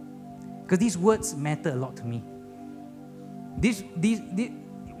 Because these words matter a lot to me.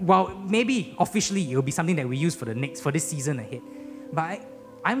 While maybe officially it will be something that we use for this season ahead. But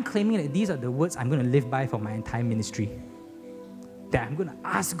I'm claiming that these are the words I'm going to live by for my entire ministry. That I'm going to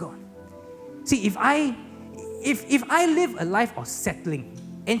ask God. See, if I live a life of settling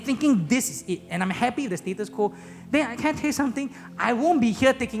and thinking this is it, and I'm happy with the status quo, then I can tell you something, I won't be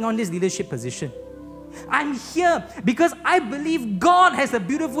here taking on this leadership position. I'm here because I believe God has a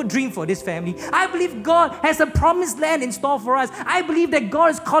beautiful dream for this family. I believe God has a promised land in store for us. I believe that God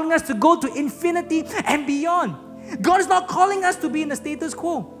is calling us to go to infinity and beyond. God is not calling us to be in the status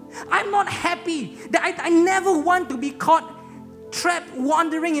quo. I'm not happy that I never want to be caught, trapped,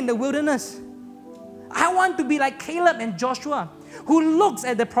 wandering in the wilderness. I want to be like Caleb and Joshua, who looks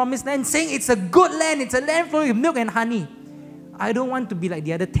at the promised land saying it's a good land, it's a land flowing with milk and honey. I don't want to be like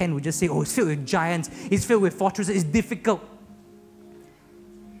the other 10 who just say, oh, it's filled with giants, it's filled with fortresses, it's difficult.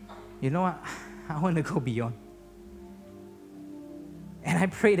 You know what? I want to go beyond. And I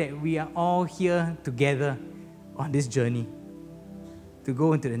pray that we are all here together on this journey to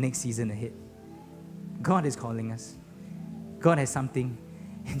go into the next season ahead. God is calling us. God has something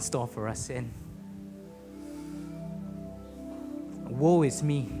in store for us. And woe is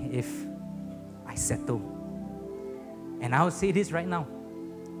me if I settle. And I will say this right now.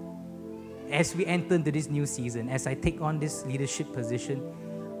 As we enter into this new season, as I take on this leadership position,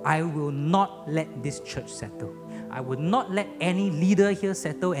 I will not let this church settle. I will not let any leader here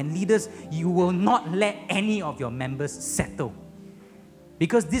settle. And leaders, you will not let any of your members settle.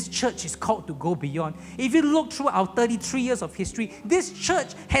 Because this church is called to go beyond. If you look through our 33 years of history, this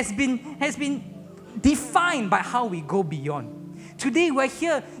church has been defined by how we go beyond. Today we're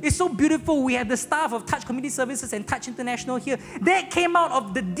here. It's so beautiful. We have the staff of Touch Community Services and Touch International here. That came out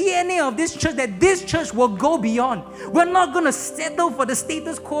of the DNA of this church, that this church will go beyond. We're not going to settle for the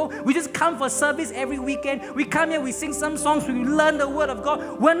status quo. We just come for service every weekend. We come here, we sing some songs, we learn the Word of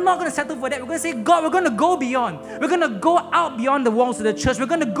God. We're not going to settle for that. We're going to say, God, we're going to go beyond. We're going to go out beyond the walls of the church. We're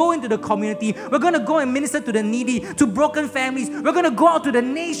going to go into the community. We're going to go and minister to the needy, to broken families. We're going to go out to the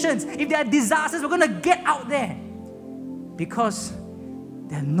nations. If there are disasters, we're going to get out there. Because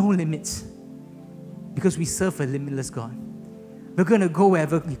there are no limits. Because we serve a limitless God. We're going to go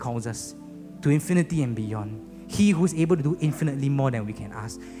wherever He calls us, to infinity and beyond. He who is able to do infinitely more than we can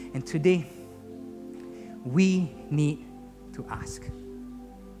ask. And today, we need to ask.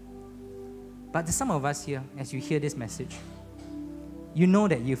 But to some of us here, as you hear this message, you know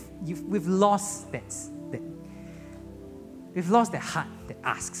that we've lost that heart that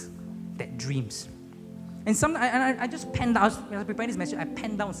asks, that dreams. And I just penned down, when I was preparing this message, I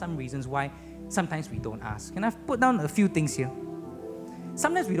penned down some reasons why sometimes we don't ask. And I've put down a few things here.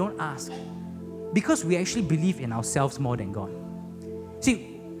 Sometimes we don't ask because we actually believe in ourselves more than God.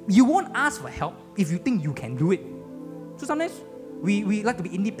 See, you won't ask for help if you think you can do it. So sometimes we like to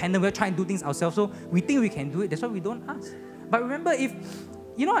be independent, we're trying to do things ourselves, so we think we can do it, that's why we don't ask. But remember,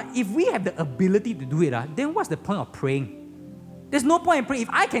 if we have the ability to do it, then what's the point of praying? There's no point in praying. If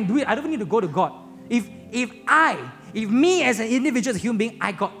I can do it, I don't need to go to God. If me as an individual, as a human being,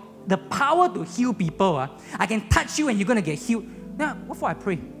 I got the power to heal people, I can touch you and you're going to get healed. Now, what for I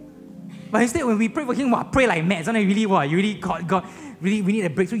pray? But instead, when we pray for Him, pray like mad. Sometimes you really, God, really, we need a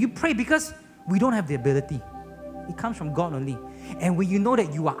breakthrough. You pray because we don't have the ability. It comes from God only. And when you know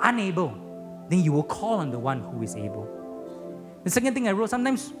that you are unable, then you will call on the one who is able. The second thing I wrote,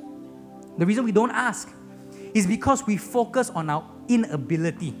 sometimes the reason we don't ask is because we focus on our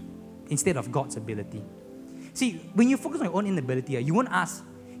inability instead of God's ability. See, when you focus on your own inability, you won't ask.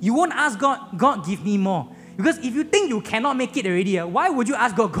 You won't ask God, God, give me more. Because if you think you cannot make it already, why would you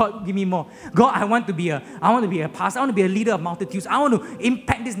ask God, God, give me more? God, I want to be a pastor. I want to be a leader of multitudes. I want to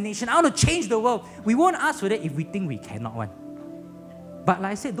impact this nation. I want to change the world. We won't ask for that if we think we cannot one. But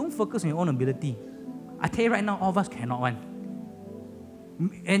like I said, don't focus on your own ability. I tell you right now, all of us cannot one.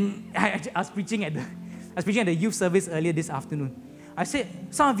 And I was preaching at the youth service earlier this afternoon. I said,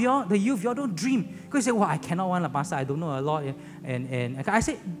 some of y'all, the youth, y'all don't dream. Because you say, I cannot want a pastor, I don't know a lot. And I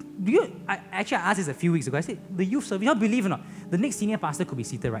said, I asked this a few weeks ago. I said, the youth service, y'all believe or not, the next senior pastor could be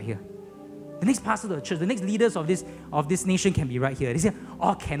seated right here. The next pastor of the church, the next leaders of this nation can be right here. They say,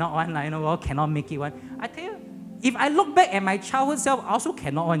 cannot one, all cannot make it one. I tell you, if I look back at my childhood self, I also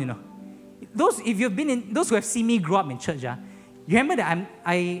cannot one, Those who have seen me grow up in church, you remember that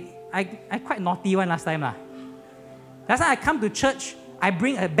I quite naughty one last time. Last time I come to church, I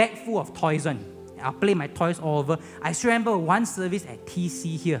bring a bag full of toys on. I'll play my toys all over. I still remember one service at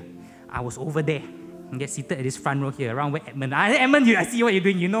TC here. I was over there and get seated at this front row here, around where Edmund. Edmund, I see what you're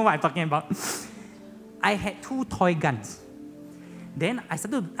doing. You know what I'm talking about. I had 2 toy guns. Then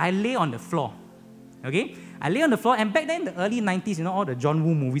I lay on the floor. Okay? I lay on the floor, and back then in the early 90s, all the John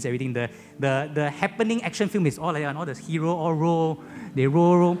Woo movies, everything, the happening action film is all like that, and all the hero all roll.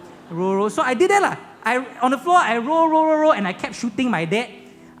 So I did that. On the floor, I roll, and I kept shooting my dad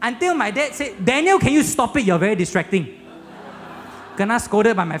until my dad said, Daniel, can you stop it? You're very distracting. Kena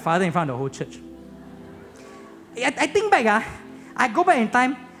scolded by my father in front of the whole church. I think back, I go back in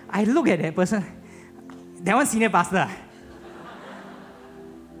time, I look at that person, that one senior pastor.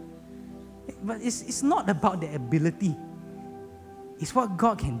 But it's not about the ability. It's what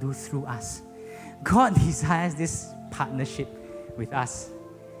God can do through us. God desires this partnership with us.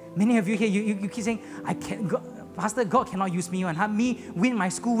 Many of you here, you keep saying, Pastor, God cannot use me. And me win my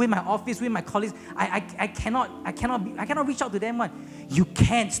school, win my office, win my colleagues. I cannot reach out to them. You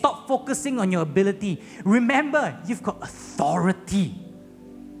can't. Stop focusing on your ability. Remember, you've got authority.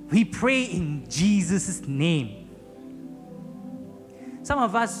 We pray in Jesus' name. Some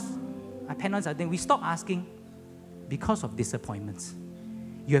of us, I pen on something, we stop asking because of disappointments.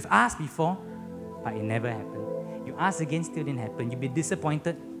 You have asked before, but it never happened. You ask again, still didn't happen. You've been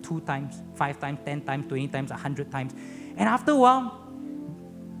disappointed 2 times, 5 times, 10 times, 20 times, 100 times. And after a while,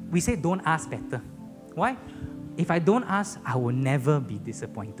 we say, don't ask better. Why? If I don't ask, I will never be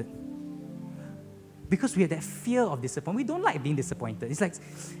disappointed. Because we have that fear of disappointment. We don't like being disappointed. It's like,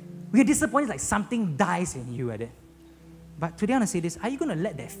 we are disappointed like something dies in you at it. But today I want to say this, are you going to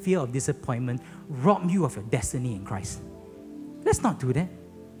let that fear of disappointment rob you of your destiny in Christ? Let's not do that.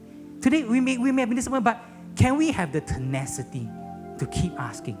 Today we may have been disappointed, but can we have the tenacity to keep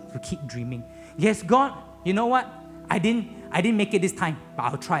asking, to keep dreaming? Yes, God, you know what? I didn't make it this time, but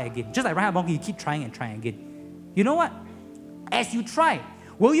I'll try again. Just like Ryan Bonke, you keep trying and trying again. You know what? as you try.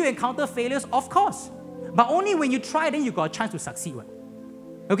 Will you encounter failures? Of course. But only when you try, then you got a chance to succeed. Right?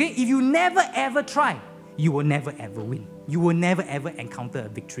 Okay? If you never ever try, you will never ever win. You will never ever encounter a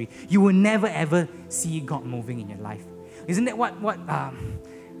victory. You will never ever see God moving in your life. Isn't that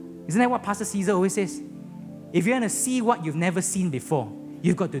what Pastor Caesar always says? If you want to see what you've never seen before,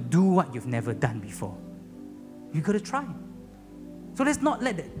 you've got to do what you've never done before. You've got to try. So let's not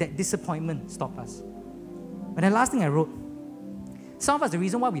let that disappointment stop us. But the last thing I wrote, some of us, the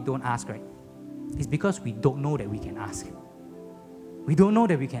reason why we don't ask, right, is because we don't know that we can ask. We don't know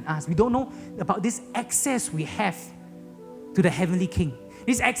that we can ask. We don't know about this access we have to the Heavenly King.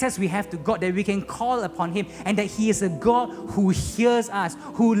 This access we have to God, that we can call upon Him, and that He is a God who hears us,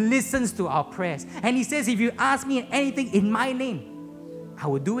 who listens to our prayers. And He says, if you ask me anything in my name, I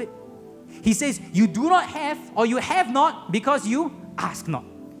will do it. He says, you do not have, or you have not, because you ask not.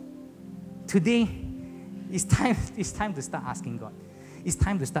 Today, it's time to start asking God. It's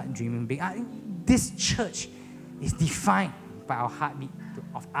time to start dreaming big. This church is defined by our heartbeat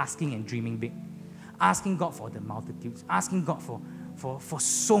of asking and dreaming big. Asking God for the multitudes. Asking God for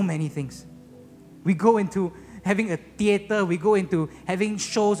so many things. We go into having a theater. We go into having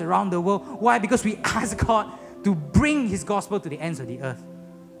shows around the world. Why? Because we ask God to bring His gospel to the ends of the earth.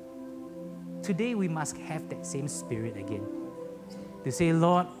 Today, we must have that same spirit again. To say,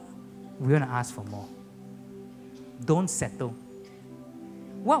 Lord, we want to ask for more. Don't settle.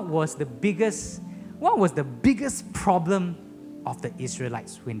 What was the biggest problem of the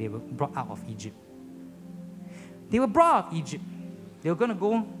Israelites when they were brought out of Egypt? They were brought out of Egypt. They were going to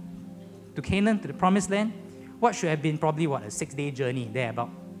go to Canaan, to the promised land. What should have been probably, a 6-day journey thereabout.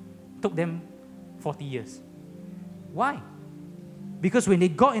 Took them 40 years. Why? Because when they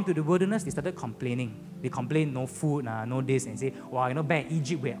got into the wilderness, they started complaining. They complained, no food, no this, and say, wow, back in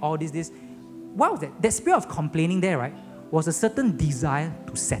Egypt, we had all this. What was that? That spirit of complaining there, right, was a certain desire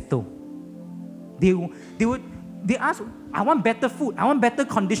to settle. They asked, I want better food, I want better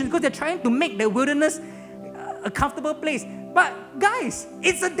conditions, because they're trying to make the wilderness a comfortable place. But guys,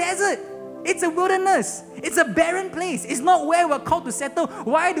 it's a desert. It's a wilderness. It's a barren place. It's not where we're called to settle.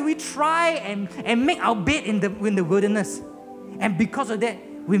 Why do we try and make our bed in the wilderness? And because of that,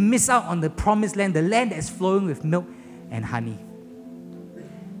 we miss out on the promised land, the land that's flowing with milk and honey.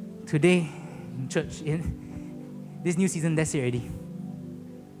 Today, church, in this new season, that's it already.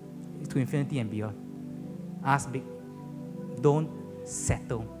 It's to infinity and beyond. Ask big. Don't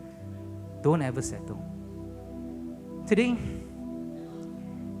settle. Don't ever settle. Today,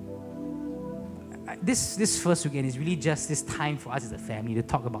 this first weekend is really just this time for us as a family to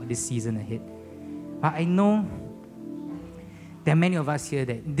talk about this season ahead. But I know there are many of us here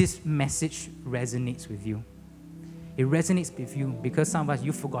that this message resonates with you. It resonates with you because some of us,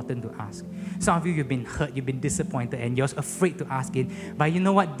 you've forgotten to ask. Some of you, you've been hurt, you've been disappointed, and you're afraid to ask it. But you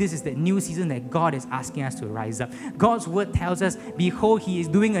know what? This is the new season that God is asking us to rise up. God's word tells us, behold, He is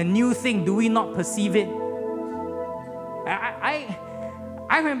doing a new thing. Do we not perceive it?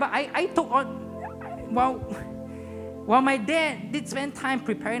 I remember I took on, while my dad did spend time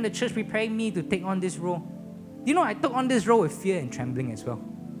preparing the church, preparing me to take on this role. You know, I took on this role with fear and trembling as well.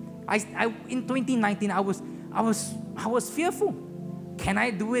 In 2019, I was fearful. Can I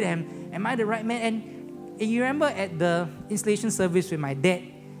do it? Am I the right man? And you remember at the installation service when my dad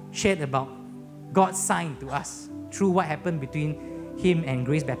shared about God's sign to us through what happened between him and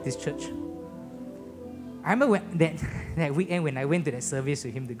Grace Baptist Church. I remember that weekend when I went to that service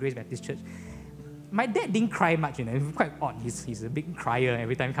with him, the Grace Baptist Church. My dad didn't cry much, It was quite odd. He's a big crier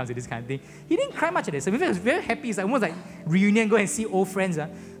every time he comes to this kind of thing. He didn't cry much at that service. He was very happy. It's almost like reunion, go and see old friends.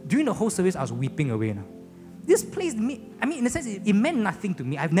 During the whole service, I was weeping away. This place, in a sense, it meant nothing to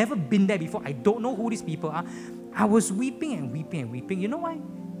me. I've never been there before. I don't know who these people are. I was weeping and weeping and weeping. You know why?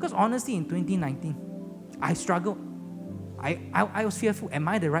 Because honestly, in 2019, I struggled. I was fearful. Am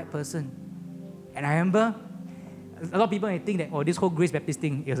I the right person? And I remember a lot of people may think that, this whole Grace Baptist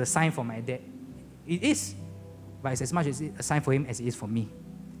thing, it was a sign for my dad. It is, but it's as much as a sign for him as it is for me.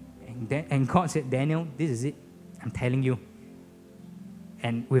 And God said, Daniel, this is it. I'm telling you.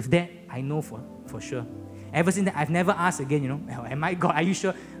 And with that, I know for sure. Ever since that, I've never asked again, am I God? Are you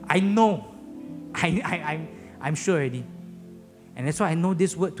sure? I know. I'm sure already. And that's why I know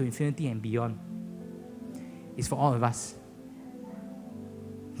this word to infinity and beyond is for all of us.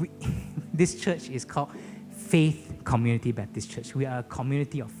 This church is called Faith Community Baptist Church. We are a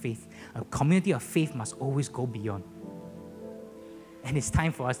community of faith. A community of faith must always go beyond. And it's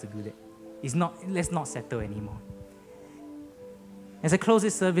time for us to do that. Let's not settle anymore. As I close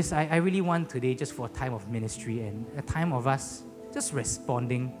this service, I really want today just for a time of ministry and a time of us just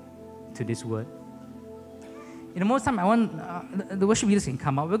responding to this word. in the most time, I want the worship leaders can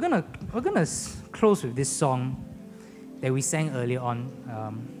come up. We're gonna close with this song that we sang earlier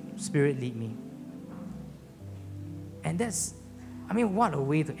on, Spirit Lead Me. And that's, I mean, what a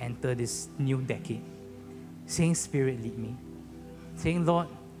way to enter this new decade. Saying, Spirit Lead Me. Saying, Lord,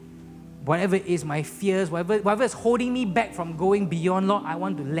 whatever it is, my fears, whatever is holding me back from going beyond, Lord, I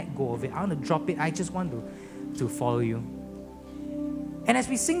want to let go of it. I want to drop it. I just want to follow you. And as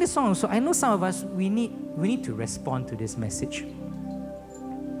we sing this song, so I know some of us, we need to respond to this message.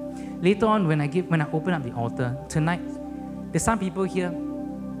 Later on, when I open up the altar, tonight, there's some people here,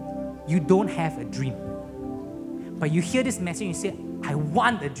 you don't have a dream. But you hear this message and you say, I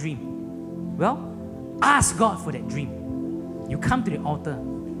want a dream. Well, ask God for that dream. You come to the altar.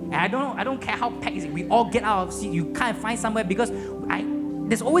 And I don't care how packed it is. We all get out of seat. You can't find somewhere because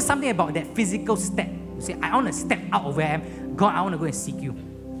there's always something about that physical step. You say, I want to step out of where I am. God, I want to go and seek you.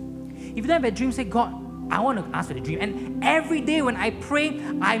 If you don't have a dream, say, God, I want to ask for the dream. And every day when I pray,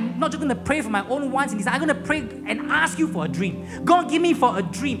 I'm not just going to pray for my own wants and desires. I'm going to pray and ask you for a dream. God, give me for a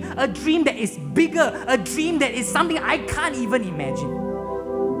dream that is bigger, a dream that is something I can't even imagine.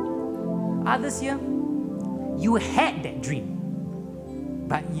 Others here, you had that dream,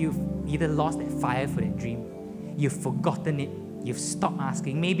 but you've either lost that fire for that dream, you've forgotten it, you've stopped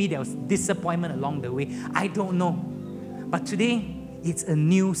asking. Maybe there was disappointment along the way. I don't know. But today, it's a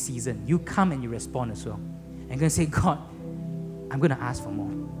new season. You come and you respond as well. And you're going to say, God, I'm going to ask for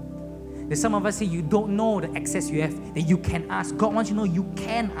more. There's some of us here, you don't know the access you have that you can ask. God wants you to know you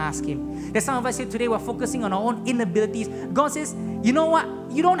can ask Him. There's some of us here today, we're focusing on our own inabilities. God says, you know what?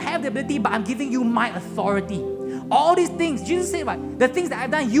 You don't have the ability, but I'm giving you my authority. All these things, Jesus said, what? The things that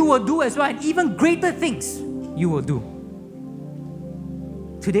I've done, you will do as well. And even greater things, you will do.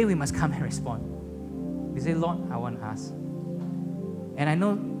 Today, we must come and respond. We say, Lord, I want to ask. And I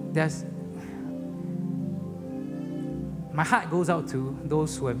know my heart goes out to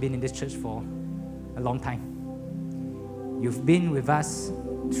those who have been in this church for a long time. You've been with us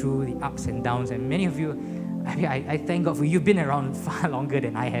through the ups and downs, and many of you, I thank God for you. You've been around far longer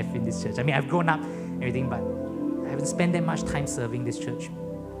than I have in this church. I mean, I've grown up and everything, but I haven't spent that much time serving this church.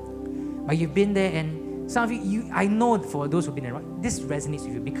 But you've been there, and some of you, I know for those who've been around, this resonates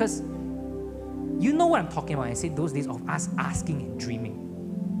with you because you know what I'm talking about. I said those days of us asking and dreaming.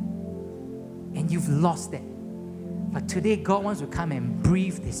 And you've lost that. But today, God wants to come and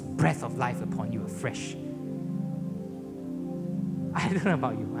breathe this breath of life upon you afresh. I don't know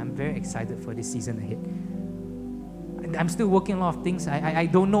about you. I'm very excited for this season ahead. I'm still working a lot of things. I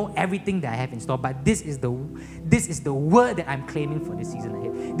don't know everything that I have in store, but this is the word that I'm claiming for this season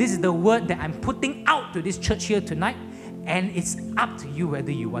ahead. This is the word that I'm putting out to this church here tonight, and it's up to you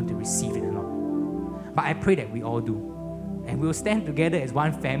whether you want to receive it or not. But I pray that we all do. And we'll stand together as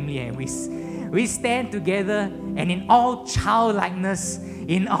one family, and we stand together, and in all childlikeness,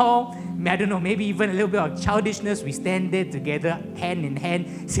 in all, I don't know, maybe even a little bit of childishness, we stand there together, hand in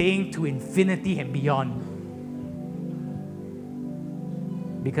hand, saying to infinity and beyond.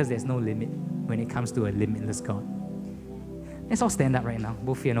 Because there's no limit when it comes to a limitless God. Let's all stand up right now,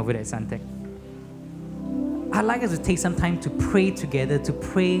 both here and over there at Suntec. I'd like us to take some time to pray together, to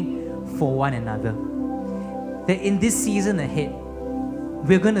pray for one another. That in this season ahead,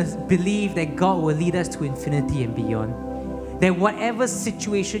 we're going to believe that God will lead us to infinity and beyond. That whatever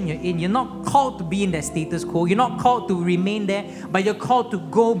situation you're in, you're not called to be in that status quo. You're not called to remain there, but you're called to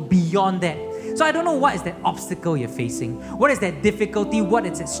go beyond that. So I don't know what is that obstacle you're facing. What is that difficulty? What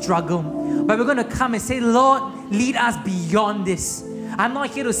is that struggle? But we're going to come and say, Lord, lead us beyond this. I'm not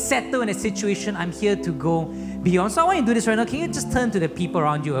here to settle in a situation. I'm here to go beyond. So I want you to do this right now. Can you just turn to the people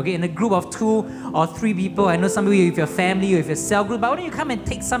around you, okay? In a group of 2 or 3 people. I know some of you with your family or with your cell group, but why don't you come and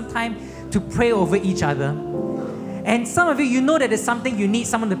take some time to pray over each other? And some of you, you know that there's something you need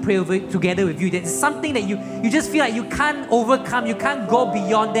someone to pray over together with you. There's something that you just feel like you can't overcome, you can't go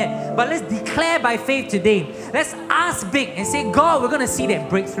beyond that. But let's declare by faith today. Let's ask big and say, God, we're going to see that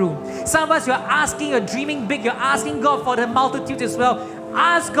breakthrough. Some of us, you're asking, you're dreaming big, you're asking God for the multitude as well.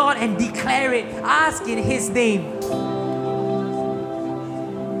 Ask God and declare it. Ask in His name.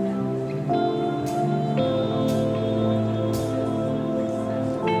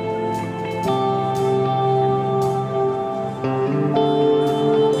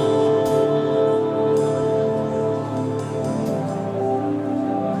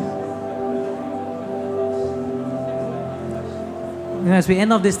 As we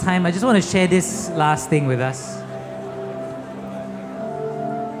end off this time, I just want to share this last thing with us.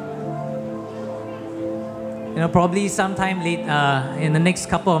 Probably sometime late in the next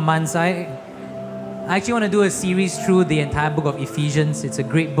couple of months, I actually want to do a series through the entire book of Ephesians. It's a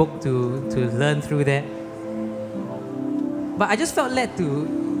great book to learn through that. But I just felt led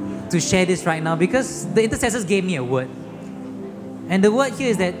to share this right now because the intercessors gave me a word. And the word here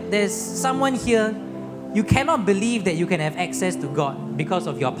is that there's someone here, you cannot believe that you can have access to God because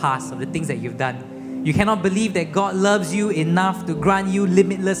of your past, of the things that you've done. You cannot believe that God loves you enough to grant you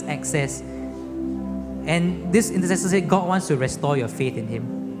limitless access. And this intercessor said God wants to restore your faith in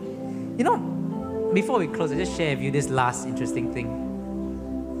Him. You know, before we close, I'll just share with you this last interesting thing.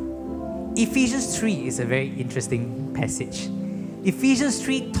 Ephesians 3 is a very interesting passage. Ephesians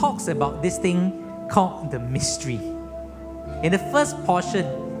 3 talks about this thing called the mystery. In the first portion,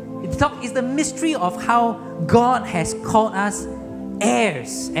 it's the mystery of how God has called us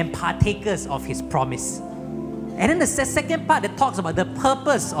heirs and partakers of His promise. And then the second part that talks about the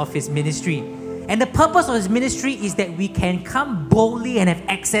purpose of His ministry. And the purpose of His ministry is that we can come boldly and have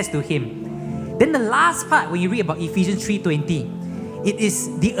access to Him. Then the last part, when you read about Ephesians 3:20, it is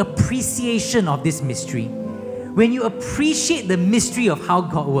the appreciation of this mystery. When you appreciate the mystery of how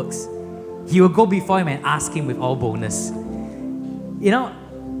God works, you will go before Him and ask Him with all boldness. You know,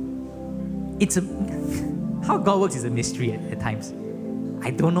 how God works is a mystery at times.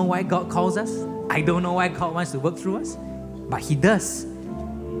 I don't know why God calls us. I don't know why God wants to work through us, but He does.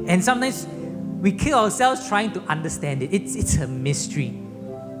 And sometimes we kill ourselves trying to understand it. It's a mystery.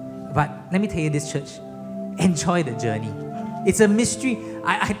 But let me tell you this, church, enjoy the journey. It's a mystery.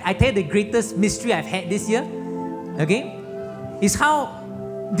 I tell you the greatest mystery I've had this year, okay, is how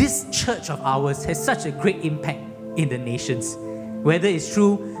this church of ours has such a great impact in the nations. Whether it's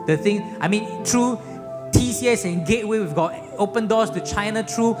through through TCS and Gateway, we've got open doors to China.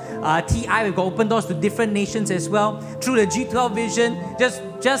 Through TI, we've got open doors to different nations as well. Through the G12 Vision,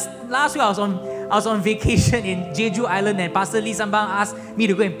 just last week I was on vacation in Jeju Island, and Pastor Lee Sambang asked me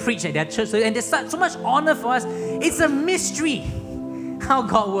to go and preach at their church. And there's so much honor for us. It's a mystery how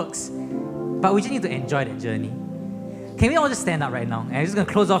God works. But we just need to enjoy that journey. Can we all just stand up right now? And I'm just going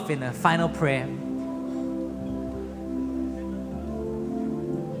to close off in a final prayer.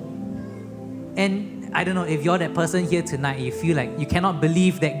 And I don't know if you're that person here tonight, you feel like you cannot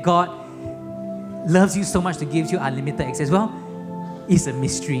believe that God loves you so much to give you unlimited access. Well, it's a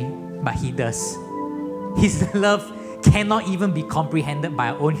mystery, but He does. His love cannot even be comprehended by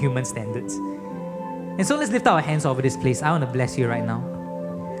our own human standards. And so let's lift our hands over this place. I want to bless you right now.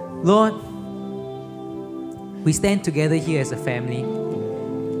 Lord, we stand together here as a family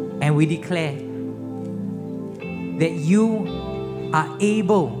and we declare that You are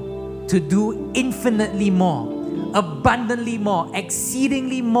able to do infinitely more, abundantly more,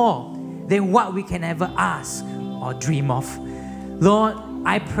 exceedingly more than what we can ever ask or dream of. Lord,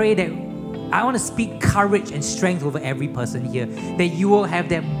 I pray that I want to speak courage and strength over every person here, that you will have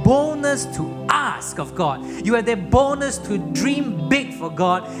that boldness to ask of God. You have that boldness to dream big for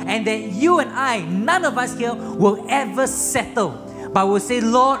God, and that you and I, none of us here, will ever settle, but we'll say,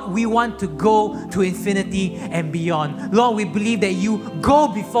 Lord, we want to go to infinity and beyond. Lord, we believe that You go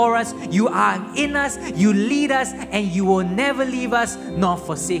before us, You are in us, You lead us, and You will never leave us nor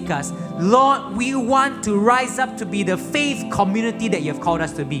forsake us. Lord, we want to rise up to be the faith community that You've called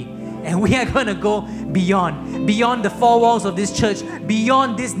us to be. And we are going to go beyond the four walls of this church,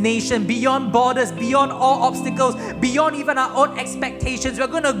 beyond this nation, beyond borders, beyond all obstacles, beyond even our own expectations. We're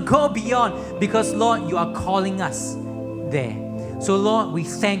going to go beyond because, Lord, You are calling us there. So, Lord, we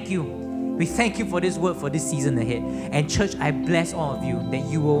thank You. We thank You for this word, for this season ahead. And church, I bless all of you that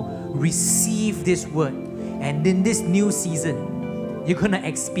you will receive this word. And in this new season, you're going to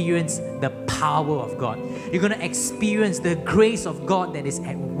experience the power of God. You're going to experience the grace of God that is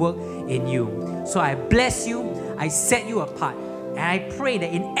at work in you. So I bless you. I set you apart. And I pray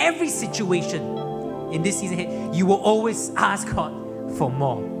that in every situation in this season ahead, you will always ask God for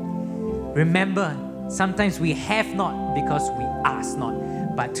more. Remember, sometimes we have not because we ask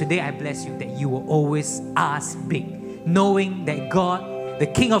not. But today I bless you that you will always ask big, knowing that God, the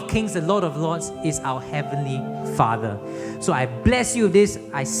King of Kings, the Lord of Lords, is our Heavenly Father. So I bless you with this.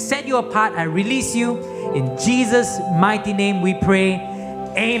 I set you apart. I release you. In Jesus' mighty name we pray.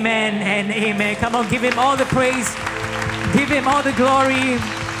 Amen and amen. Come on, give Him all the praise. Give Him all the glory.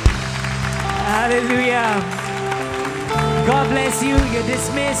 Hallelujah. God bless you. You're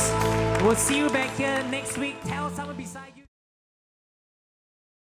dismissed. We'll see you back here next week. Tell someone beside you.